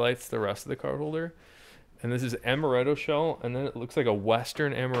of highlights the rest of the card holder. And this is amaretto shell, and then it looks like a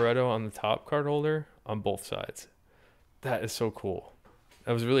Western amaretto on the top card holder on both sides. That is so cool.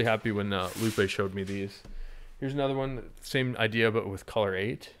 I was really happy when Lupe showed me these. Here's another one, same idea, but with color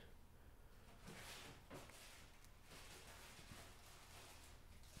 8.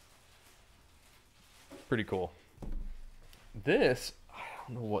 Pretty cool. This, I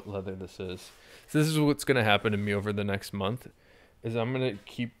don't know what leather this is. So this is what's going to happen to me over the next month, is I'm going to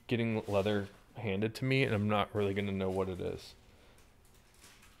keep getting leather handed to me, and I'm not really going to know what it is.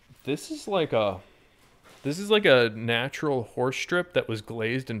 This is like a natural horse strip that was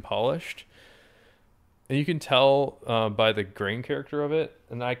glazed and polished. And you can tell by the grain character of it,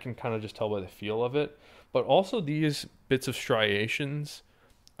 and I can kind of just tell by the feel of it. But also these bits of striations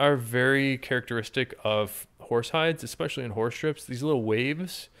are very characteristic of horse hides, especially in horse strips. These little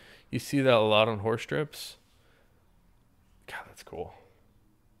waves, you see that a lot on horse strips. God, that's cool.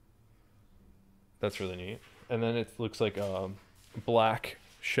 That's really neat. And then it looks like a black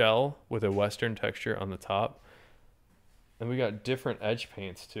shell with a Western texture on the top. And we got different edge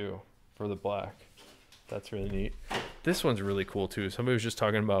paints too for the black. That's really neat. This one's really cool too. Somebody was just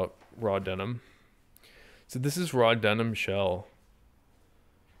talking about raw denim. So this is raw denim shell.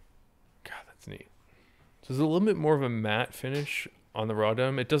 God, that's neat. So there's a little bit more of a matte finish on the raw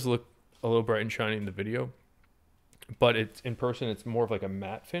denim. It does look a little bright and shiny in the video, but it's in person, it's more of like a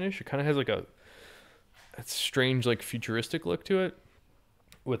matte finish. It kind of has like a strange, like futuristic look to it.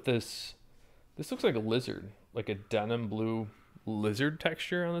 With this looks like a lizard, like a denim blue lizard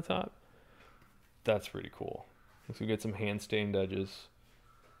texture on the top. That's pretty cool. Looks like we get some hand stained edges.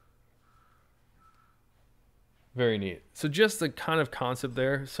 Very neat. So just the kind of concept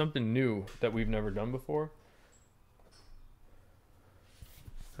there, something new that we've never done before.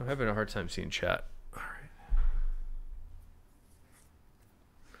 I'm having a hard time seeing chat. All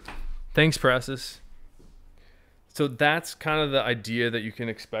right. Thanks, Prasis. So that's kind of the idea that you can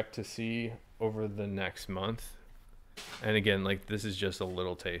expect to see over the next month. And again, like this is just a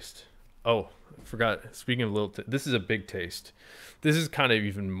little taste. Oh, I forgot. Speaking of little, this is a big taste. This is kind of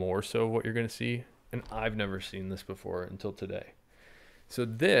even more so what you're going to see. And I've never seen this before until today. So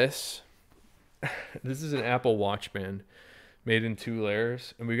this is an Apple Watch band made in 2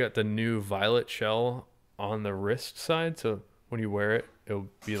 layers. And we got the new violet shell on the wrist side. So when you wear it, it'll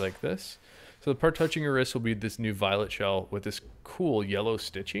be like this. So the part touching your wrist will be this new violet shell with this cool yellow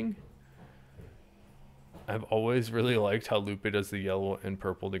stitching. I've always really liked how Lupe does the yellow and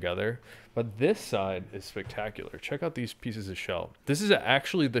purple together. But this side is spectacular. Check out these pieces of shell. This is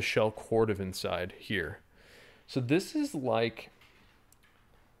actually the shell cordovan inside here. So this is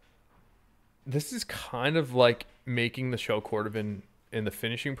kind of like making the shell cordovan in the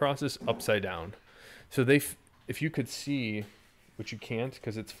finishing process upside down. So if you could see, which you can't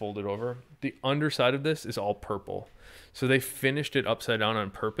because it's folded over. The underside of this is all purple. So they finished it upside down on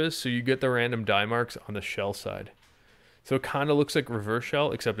purpose, so you get the random dye marks on the shell side. So it kind of looks like reverse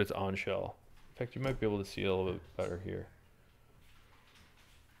shell, except it's on shell. In fact, you might be able to see a little bit better here.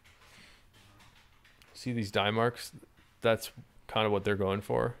 See these dye marks? That's kind of what they're going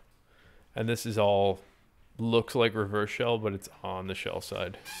for. And this is all, looks like reverse shell, but it's on the shell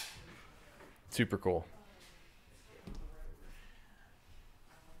side. Super cool.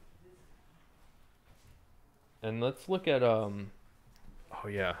 And let's look at, oh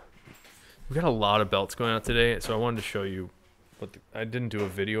yeah, we got a lot of belts going out today. So I wanted to show you what I didn't do a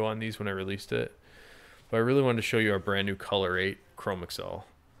video on these when I released it, but I really wanted to show you our brand new Color 8 Chrome Excel.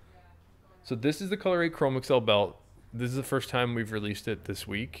 So this is the Color 8 Chrome Excel belt. This is the first time we've released it this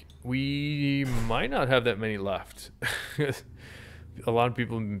week. We might not have that many left. A lot of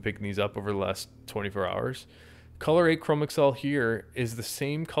people have been picking these up over the last 24 hours. Color 8 Chrome Excel here is the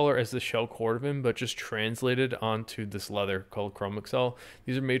same color as the shell cordovan, but just translated onto this leather called Chrome Excel.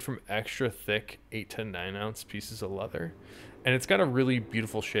 These are made from extra thick 8 to 9 ounce pieces of leather. And it's got a really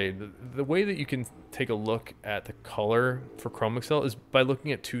beautiful shade. The way that you can take a look at the color for Chrome Excel is by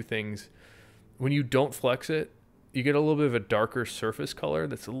looking at two things. When you don't flex it, you get a little bit of a darker surface color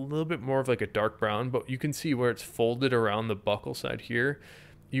that's a little bit more of like a dark brown, but you can see where it's folded around the buckle side here.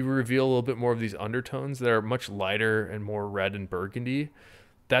 You reveal a little bit more of these undertones that are much lighter and more red and burgundy.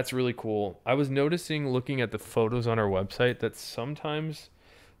 That's really cool. I was noticing looking at the photos on our website that sometimes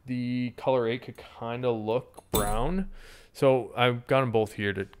the Color 8 could kind of look brown. So I've got them both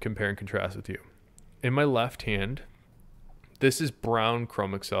here to compare and contrast with you. In my left hand, this is brown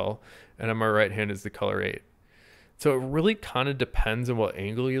Chrome Excel, and on my right hand is the Color 8. So it really kind of depends on what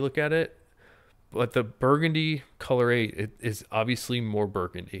angle you look at it. But the burgundy Color 8 it is obviously more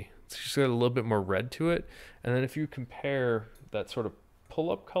burgundy. It's just got a little bit more red to it. And then if you compare that sort of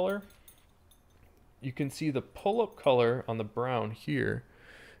pull-up color, you can see the pull-up color on the brown here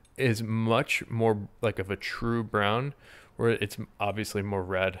is much more like of a true brown, where it's obviously more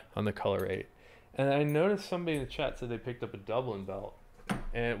red on the Color 8. And I noticed somebody in the chat said they picked up a Dublin belt.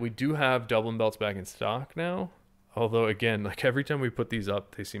 And we do have Dublin belts back in stock now. Although, again, like every time we put these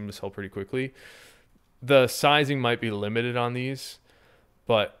up, they seem to sell pretty quickly. The sizing might be limited on these,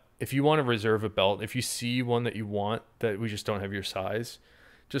 but if you want to reserve a belt, if you see one that you want that we just don't have your size,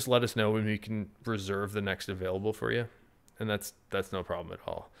 just let us know and we can reserve the next available for you. And that's no problem at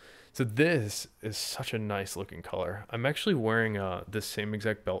all. So this is such a nice looking color. I'm actually wearing this same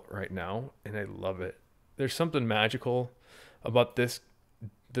exact belt right now, and I love it. There's something magical about this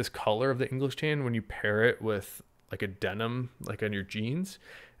color of the English tan when you pair it with like a denim, like on your jeans.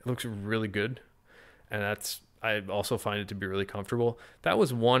 It looks really good. And I also find it to be really comfortable. That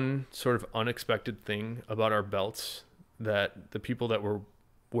was one sort of unexpected thing about our belts, that the people that were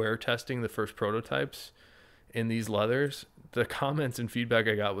wear testing the first prototypes in these leathers, the comments and feedback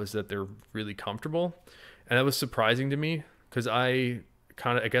I got was that they're really comfortable. And that was surprising to me because I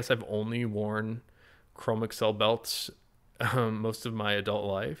guess I've only worn Chrome Excel belts most of my adult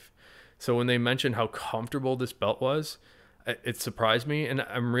life. So when they mentioned how comfortable this belt was, it surprised me. And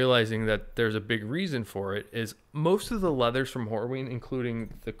I'm realizing that there's a big reason for it. Is most of the leathers from Horween,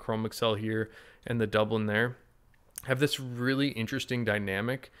 including the Chrome Excel here and the Dublin there, have this really interesting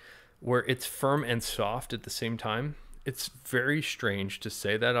dynamic where it's firm and soft at the same time. It's very strange to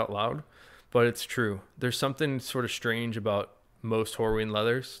say that out loud, but it's true. There's something sort of strange about most Horween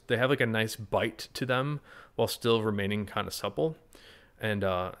leathers. They have like a nice bite to them while still remaining kind of supple. And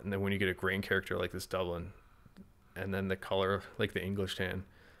then when you get a grain character like this Dublin, and then the color like the English tan,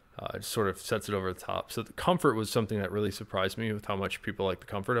 it sort of sets it over the top. So the comfort was something that really surprised me with how much people like the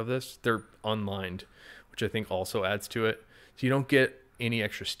comfort of this. They're unlined, which I think also adds to it. So you don't get any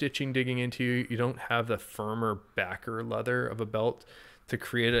extra stitching digging into you. You don't have the firmer backer leather of a belt to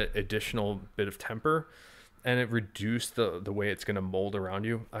create an additional bit of temper, and it reduced the way it's going to mold around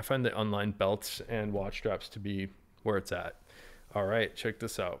you. I find the unlined belts and watch straps to be where it's at. All right, check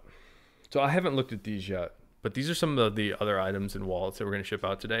this out. So I haven't looked at these yet, but these are some of the other items and wallets that we're going to ship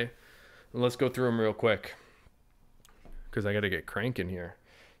out today. And let's go through them real quick because I got to get cranking here.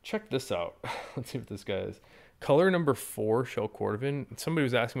 Check this out. Let's see what this guy is. Color number 4 shell cordovan. Somebody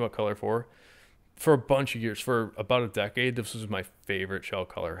was asking about color 4 for a bunch of years. For about a decade, this was my favorite shell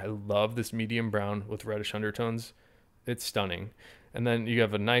color. I love this medium brown with reddish undertones. It's stunning. And then you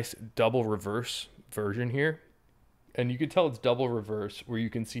have a nice double reverse version here. And you can tell it's double reverse, where you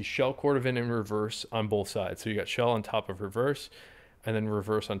can see shell cordovan in reverse on both sides. So you got shell on top of reverse and then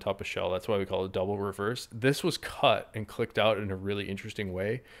reverse on top of shell. That's why we call it double reverse. This was cut and clicked out in a really interesting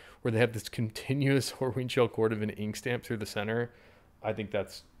way, where they have this continuous Horween shell cordovan ink stamp through the center I think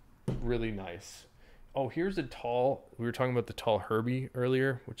that's really nice. Oh, here's a tall. We were talking about the tall Herbie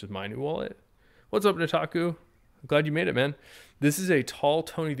earlier, which is my new wallet. What's up, Nataku? I'm glad you made it, man. This is a tall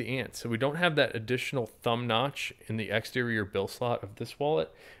Tony the Ant, so we don't have that additional thumb notch in the exterior bill slot of this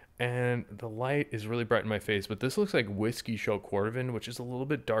wallet. And the light is really bright in my face, but this looks like Whiskey Shell Cordovan, which is a little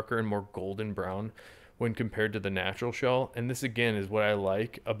bit darker and more golden brown when compared to the natural shell. And this again is what I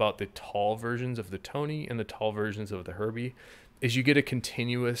like about the tall versions of the Tony and the tall versions of the Herbie, is you get a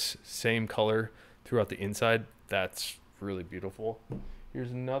continuous same color throughout the inside. That's really beautiful.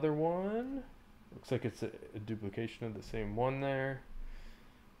 Here's another one. Looks like it's a duplication of the same one there.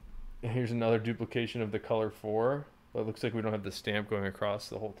 And here's another duplication of the color 4. But it looks like we don't have the stamp going across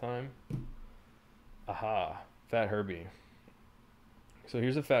the whole time. Aha, Fat Herbie. So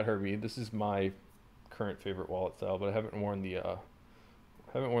here's a Fat Herbie. This is my current favorite wallet style, but I haven't worn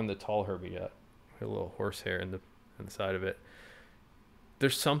the tall Herbie yet. Got a little horsehair in the side of it.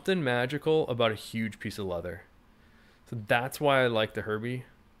 There's something magical about a huge piece of leather. So that's why I like the Herbie.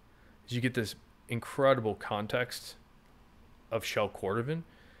 Is you get this incredible context of shell cordovan.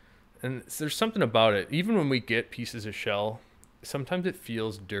 And there's something about it. Even when we get pieces of shell, sometimes it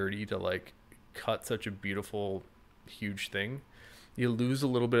feels dirty to like cut such a beautiful, huge thing. You lose a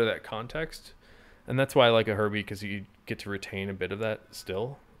little bit of that context. And that's why I like a Herbie, because you get to retain a bit of that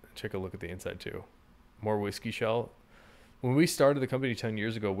still. Take a look at the inside too. More whiskey shell. When we started the company 10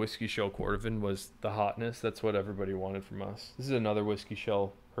 years ago, Whiskey Shell Cordovan was the hotness. That's what everybody wanted from us. This is another Whiskey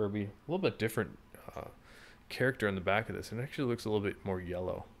Shell Herbie. A little bit different character on the back of this. And it actually looks a little bit more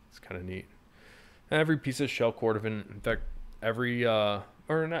yellow. It's kind of neat. And every piece of shell cordovan, in fact,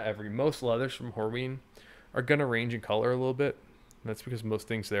 most leathers from Horween are going to range in color a little bit. And that's because most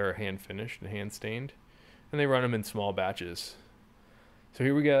things there are hand finished and hand stained. And they run them in small batches. So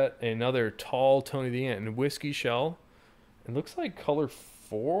here we got another tall Tony the Ant and Whiskey Shell. It looks like color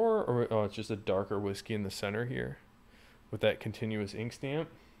 4, or oh, it's just a darker whiskey in the center here with that continuous ink stamp.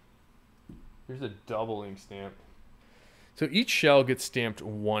 Here's a double ink stamp. So each shell gets stamped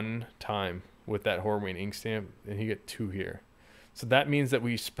one time with that Horween ink stamp, and you get 2 here. So that means that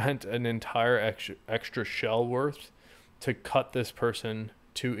we spent an entire extra shell worth to cut this person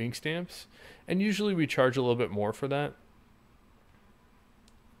 2 ink stamps, and usually we charge a little bit more for that.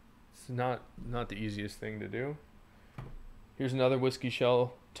 It's not the easiest thing to do. Here's another Whiskey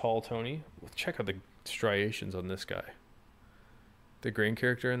Shell Tall Tony. Check out the striations on this guy. The grain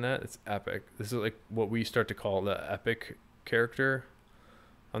character in that, it's epic. This is like what we start to call the epic character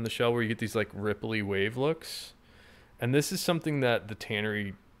on the shell, where you get these like ripply wave looks. And this is something that the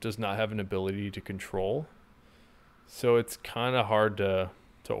tannery does not have an ability to control. So it's kind of hard to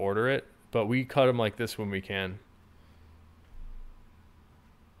order it, but we cut them like this when we can.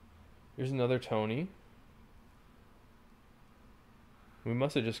 Here's another Tony. We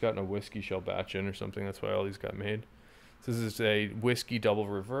must have just gotten a Whiskey Shell batch in or something. That's why all these got made. So this is a whiskey double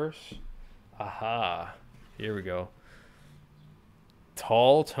reverse. Aha. Here we go.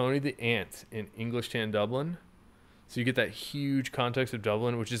 Tall Tony the Ant in English Tan Dublin. So you get that huge context of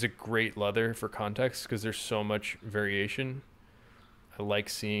Dublin, which is a great leather for context because there's so much variation. I like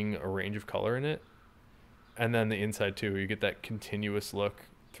seeing a range of color in it. And then the inside too, you get that continuous look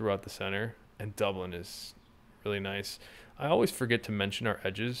throughout the center. And Dublin is really nice. I always forget to mention our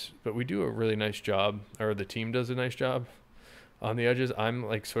edges, but we do a really nice job, or the team does a nice job on the edges. I'm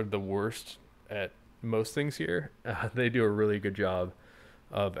like sort of the worst at most things here. They do a really good job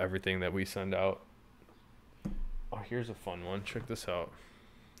of everything that we send out. Oh, here's a fun one. Check this out.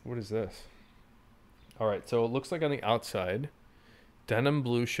 What is this? All right, so it looks like on the outside, denim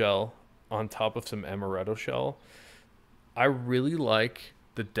blue shell on top of some amaretto shell. I really like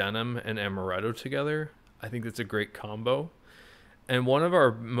the denim and amaretto together. I think that's a great combo. And one of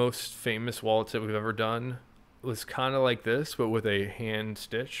our most famous wallets that we've ever done was kind of like this, but with a hand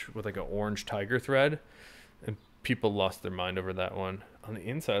stitch with like an orange tiger thread. And people lost their mind over that one. On the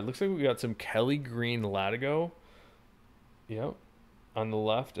inside, looks like we got some Kelly green latigo. Yep. On the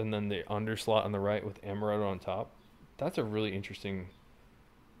left, and then the underslot on the right with amaretto on top. That's a really interesting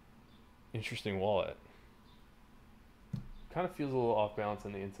wallet. Kind of feels a little off balance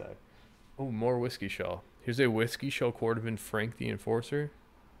on the inside. Oh, more Whiskey Shell. Here's a Whiskey Shell Cordovan Frank the Enforcer.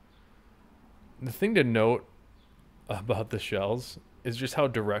 The thing to note about the shells is just how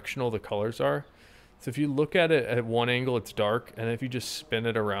directional the colors are. So if you look at it at one angle, it's dark, and if you just spin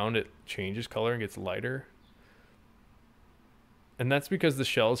it around, it changes color and gets lighter. And that's because the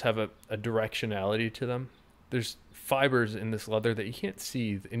shells have a directionality to them. There's fibers in this leather that you can't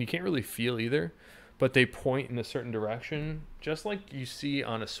see, and you can't really feel either, but they point in a certain direction, just like you see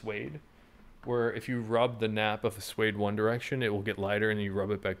on a suede. where if you rub the nap of a suede one direction, it will get lighter, and you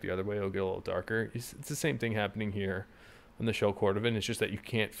rub it back the other way, it'll get a little darker. It's the same thing happening here on the shell cordovan. It's just that you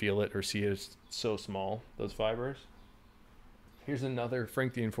can't feel it or see it. It's so small, those fibers. Here's another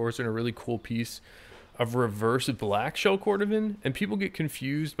Frank the Enforcer and a really cool piece of reverse black shell cordovan. And people get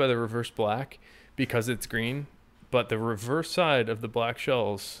confused by the reverse black because it's green. But the reverse side of the black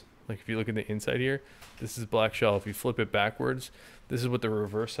shells, like if you look at the inside here, this is black shell. If you flip it backwards, this is what the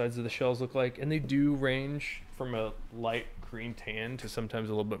reverse sides of the shells look like. And they do range from a light green tan to sometimes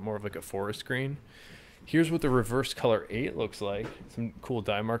a little bit more of like a forest green. Here's what the reverse color 8 looks like. Some cool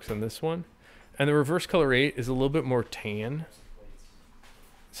dye marks on this one. And the reverse color 8 is a little bit more tan.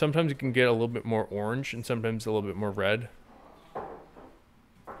 Sometimes it can get a little bit more orange and sometimes a little bit more red.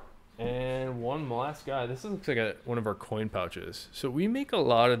 And one last guy. This looks like one of our coin pouches. So we make a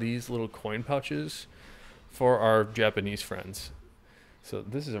lot of these little coin pouches for our Japanese friends. So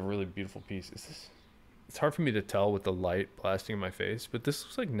this is a really beautiful piece. It's hard for me to tell with the light blasting in my face, but this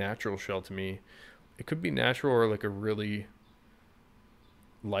looks like natural shell to me. It could be natural or like a really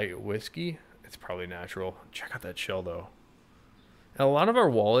light whiskey. It's probably natural. Check out that shell though. And a lot of our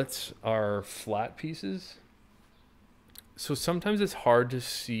wallets are flat pieces. So sometimes it's hard to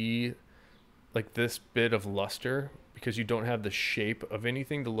see like this bit of luster because you don't have the shape of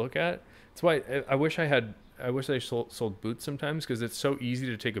anything to look at. That's why I wish I sold boots sometimes, because it's so easy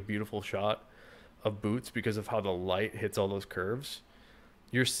to take a beautiful shot of boots because of how the light hits all those curves.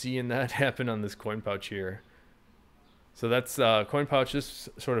 You're seeing that happen on this coin pouch here. So that's coin pouch. This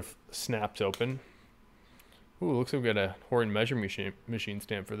sort of snaps open. Ooh, looks like we got a Horn measure machine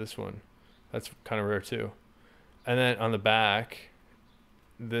stamp for this one. That's kind of rare too. And then on the back,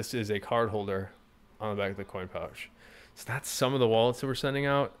 this is a card holder on the back of the coin pouch. So that's some of the wallets that we're sending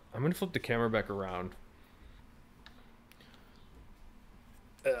out. I'm going to flip the camera back around.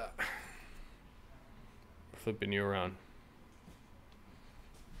 Flipping you around.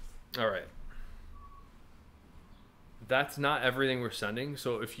 All right. That's not everything we're sending.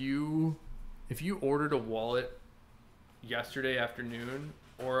 So if you ordered a wallet yesterday afternoon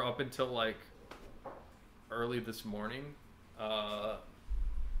or up until like early this morning,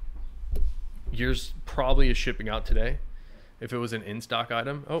 yours probably is shipping out today if it was an in-stock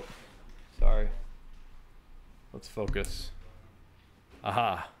item. Oh, sorry. Let's focus.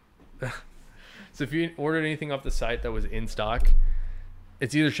 Aha. So if you ordered anything off the site that was in stock,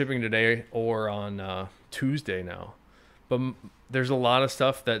 it's either shipping today or on Tuesday now. But there's a lot of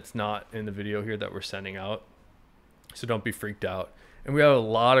stuff that's not in the video here that we're sending out, so don't be freaked out. And we have a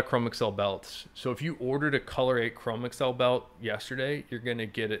lot of Chrome Excel belts. So if you ordered a Color 8 Chrome Excel belt yesterday, you're going to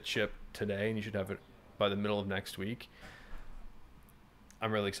get it shipped today, and you should have it by the middle of next week.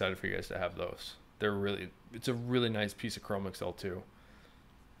 I'm really excited for you guys to have those. It's a really nice piece of Chrome Excel too.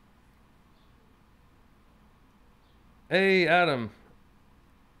 Hey, Adam.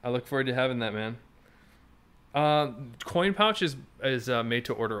 I look forward to having that, man. Coin pouch is made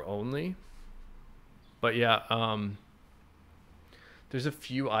to order only. But yeah, there's a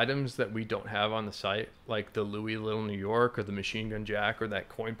few items that we don't have on the site, like the Louis Little New York or the machine gun jack or that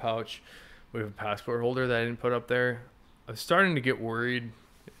coin pouch. We have a passport holder that I didn't put up there. I'm starting to get worried,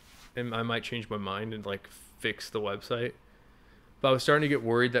 and I might change my mind and like fix the website. But I was starting to get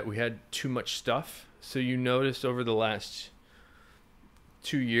worried that we had too much stuff. So you noticed over the last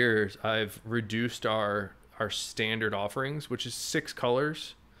 2 years, I've reduced our standard offerings, which is 6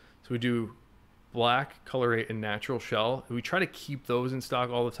 colors. So we do black, Color 8, and natural shell. We try to keep those in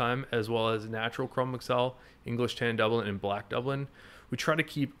stock all the time, as well as natural Chrome Excel, English Tan Dublin, and black Dublin. We try to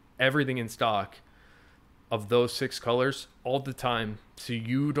keep everything in stock of those 6 colors all the time, so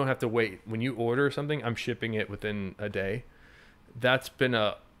you don't have to wait. When you order something, I'm shipping it within a day. That's been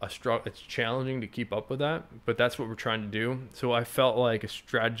a struggle. It's challenging to keep up with that, but that's what we're trying to do. So I felt like a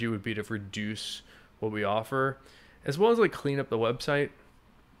strategy would be to reduce what we offer, as well as like clean up the website.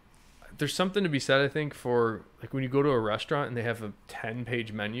 There's something to be said, I think, for like when you go to a restaurant and they have a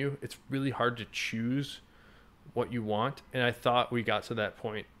 10-page menu, it's really hard to choose what you want. And I thought we got to that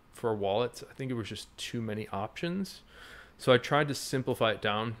point for wallets. I think it was just too many options. So I tried to simplify it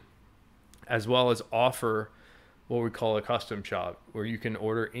down, as well as offer what we call a custom shop, where you can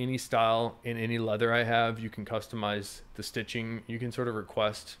order any style in any leather I have. You can customize the stitching. You can sort of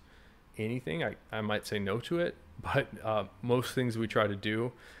request anything. I might say no to it, but most things we try to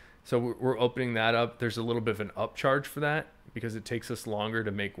do. So we're opening that up. There's a little bit of an upcharge for that because it takes us longer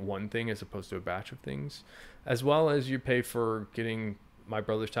to make one thing as opposed to a batch of things, as well as you pay for getting my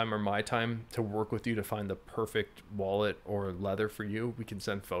brother's time or my time to work with you to find the perfect wallet or leather for you. We can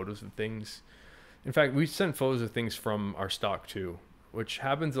send photos of things. In fact, we send photos of things from our stock too. which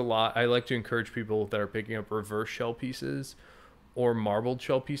happens a lot. I like to encourage people that are picking up reverse shell pieces or marbled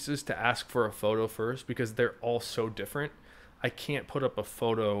shell pieces to ask for a photo first, because they're all so different. I can't put up a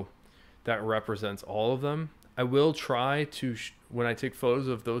photo that represents all of them. I will try to, when I take photos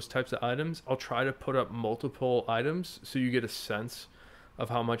of those types of items, I'll try to put up multiple items so you get a sense of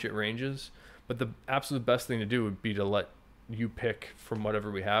how much it ranges. But the absolute best thing to do would be to let you pick from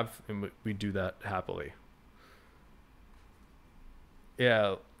whatever we have, and we do that happily.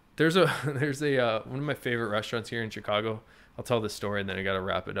 Yeah, there's a one of my favorite restaurants here in Chicago. I'll tell this story and then I got to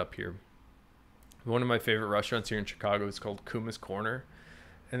wrap it up here. One of my favorite restaurants here in Chicago is called Kuma's Corner,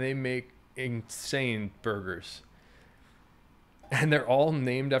 and they make insane burgers. And they're all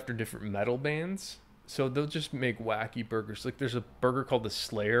named after different metal bands. So they'll just make wacky burgers. Like there's a burger called the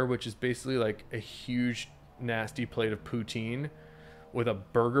Slayer, which is basically like a huge nasty plate of poutine with a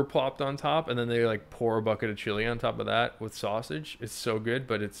burger plopped on top, and then they like pour a bucket of chili on top of that with sausage. It's so good,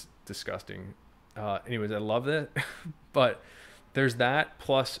 but it's disgusting. Anyways, I love it. But there's that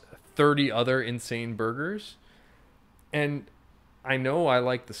plus 30 other insane burgers. And I know I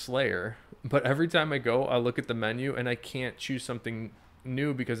like the Slayer, but every time I go, I look at the menu and I can't choose something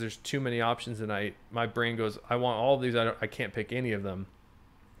new because there's too many options, and my brain goes, I want all of these. I can't pick any of them.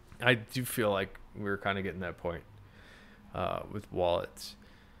 I do feel like we're kind of getting that point with wallets.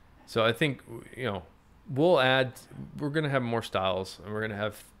 So I think, we're going to have more styles, and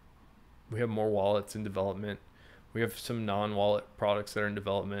we have more wallets in development. We have some non-wallet products that are in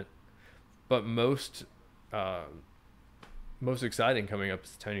development, but most exciting coming up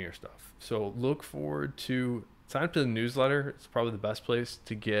is 10-year stuff. So look forward to, sign up to the newsletter. It's probably the best place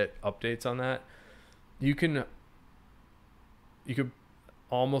to get updates on that. You could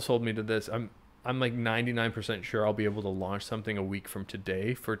almost hold me to this. I'm like 99% sure I'll be able to launch something a week from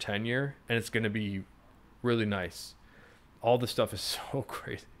today for 10-year, and it's going to be really nice. All the stuff is so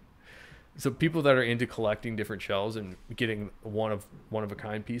crazy. So people that are into collecting different shells and getting one of a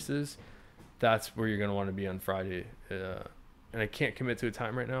kind pieces, that's where you're going to want to be on Friday. And I can't commit to a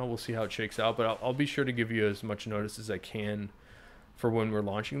time right now. We'll see how it shakes out, but I'll be sure to give you as much notice as I can for when we're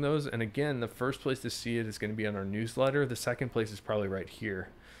launching those. And again, the first place to see it is going to be on our newsletter. The second place is probably right here.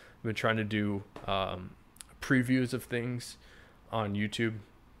 I've been trying to do previews of things on YouTube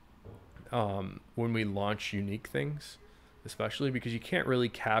when we launch unique things, especially because you can't really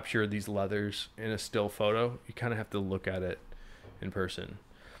capture these leathers in a still photo. You kind of have to look at it in person.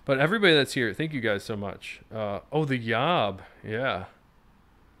 But everybody that's here, thank you guys so much. The Yob. Yeah.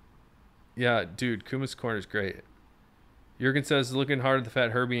 Yeah, dude, Kuma's Corner is great. Jurgen says, looking hard at the Fat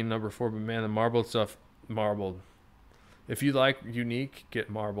Herbie in number 4, but man, the marbled stuff, marbled. If you like unique,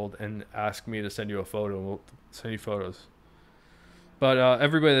 get marbled and ask me to send you a photo, and we'll send you photos. But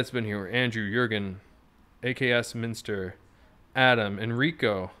everybody that's been here, Andrew, Jurgen, AKS Minster, Adam,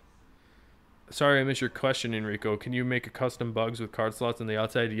 Enrico. Sorry I missed your question, Enrico. Can you make a custom bugs with card slots on the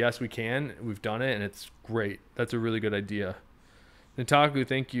outside? Yes, we can. We've done it, and it's great. That's a really good idea. Nitaku,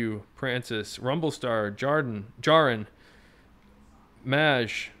 thank you. Francis, Rumblestar, Jarin,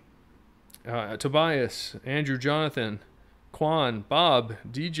 Maj, Tobias, Andrew, Jonathan, Quan, Bob,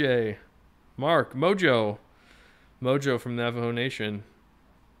 DJ, Mark, Mojo from Navajo Nation.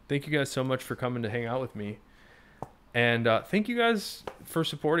 Thank you guys so much for coming to hang out with me. And thank you guys for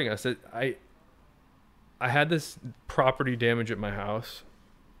supporting us. I had this property damage at my house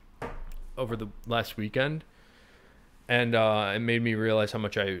over the last weekend, and it made me realize how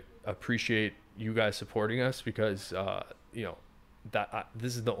much I appreciate you guys supporting us, because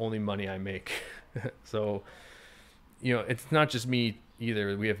this is the only money I make. So it's not just me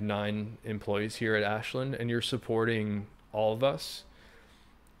either. We have 9 employees here at Ashland, and you're supporting all of us.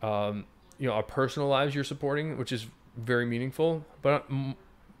 Our personal lives you're supporting, which is very meaningful, but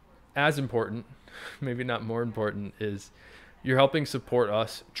as important, maybe not more important, is you're helping support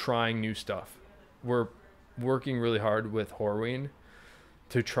us trying new stuff. We're working really hard with Horween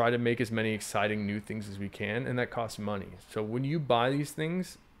to try to make as many exciting new things as we can, and that costs money. So when you buy these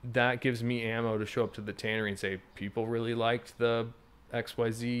things, that gives me ammo to show up to the tannery and say, people really liked the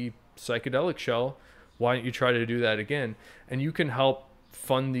XYZ psychedelic shell. Why don't you try to do that again? And you can help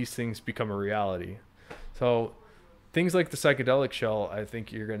fund these things become a reality. So things like the psychedelic shell, I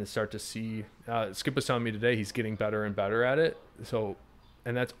think you're going to start to see. Skip was telling me today he's getting better and better at it. So,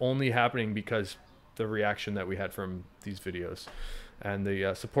 and that's only happening because the reaction that we had from these videos and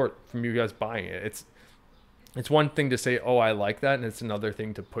the support from you guys buying it. It's one thing to say, oh, I like that, and it's another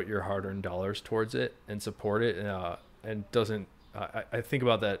thing to put your hard-earned dollars towards it and support it. And doesn't I think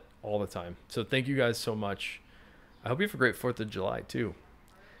about that all the time. So thank you guys so much. I hope you have a great 4th of July too.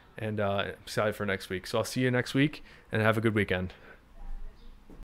 And I'm excited for next week. So I'll see you next week, and have a good weekend.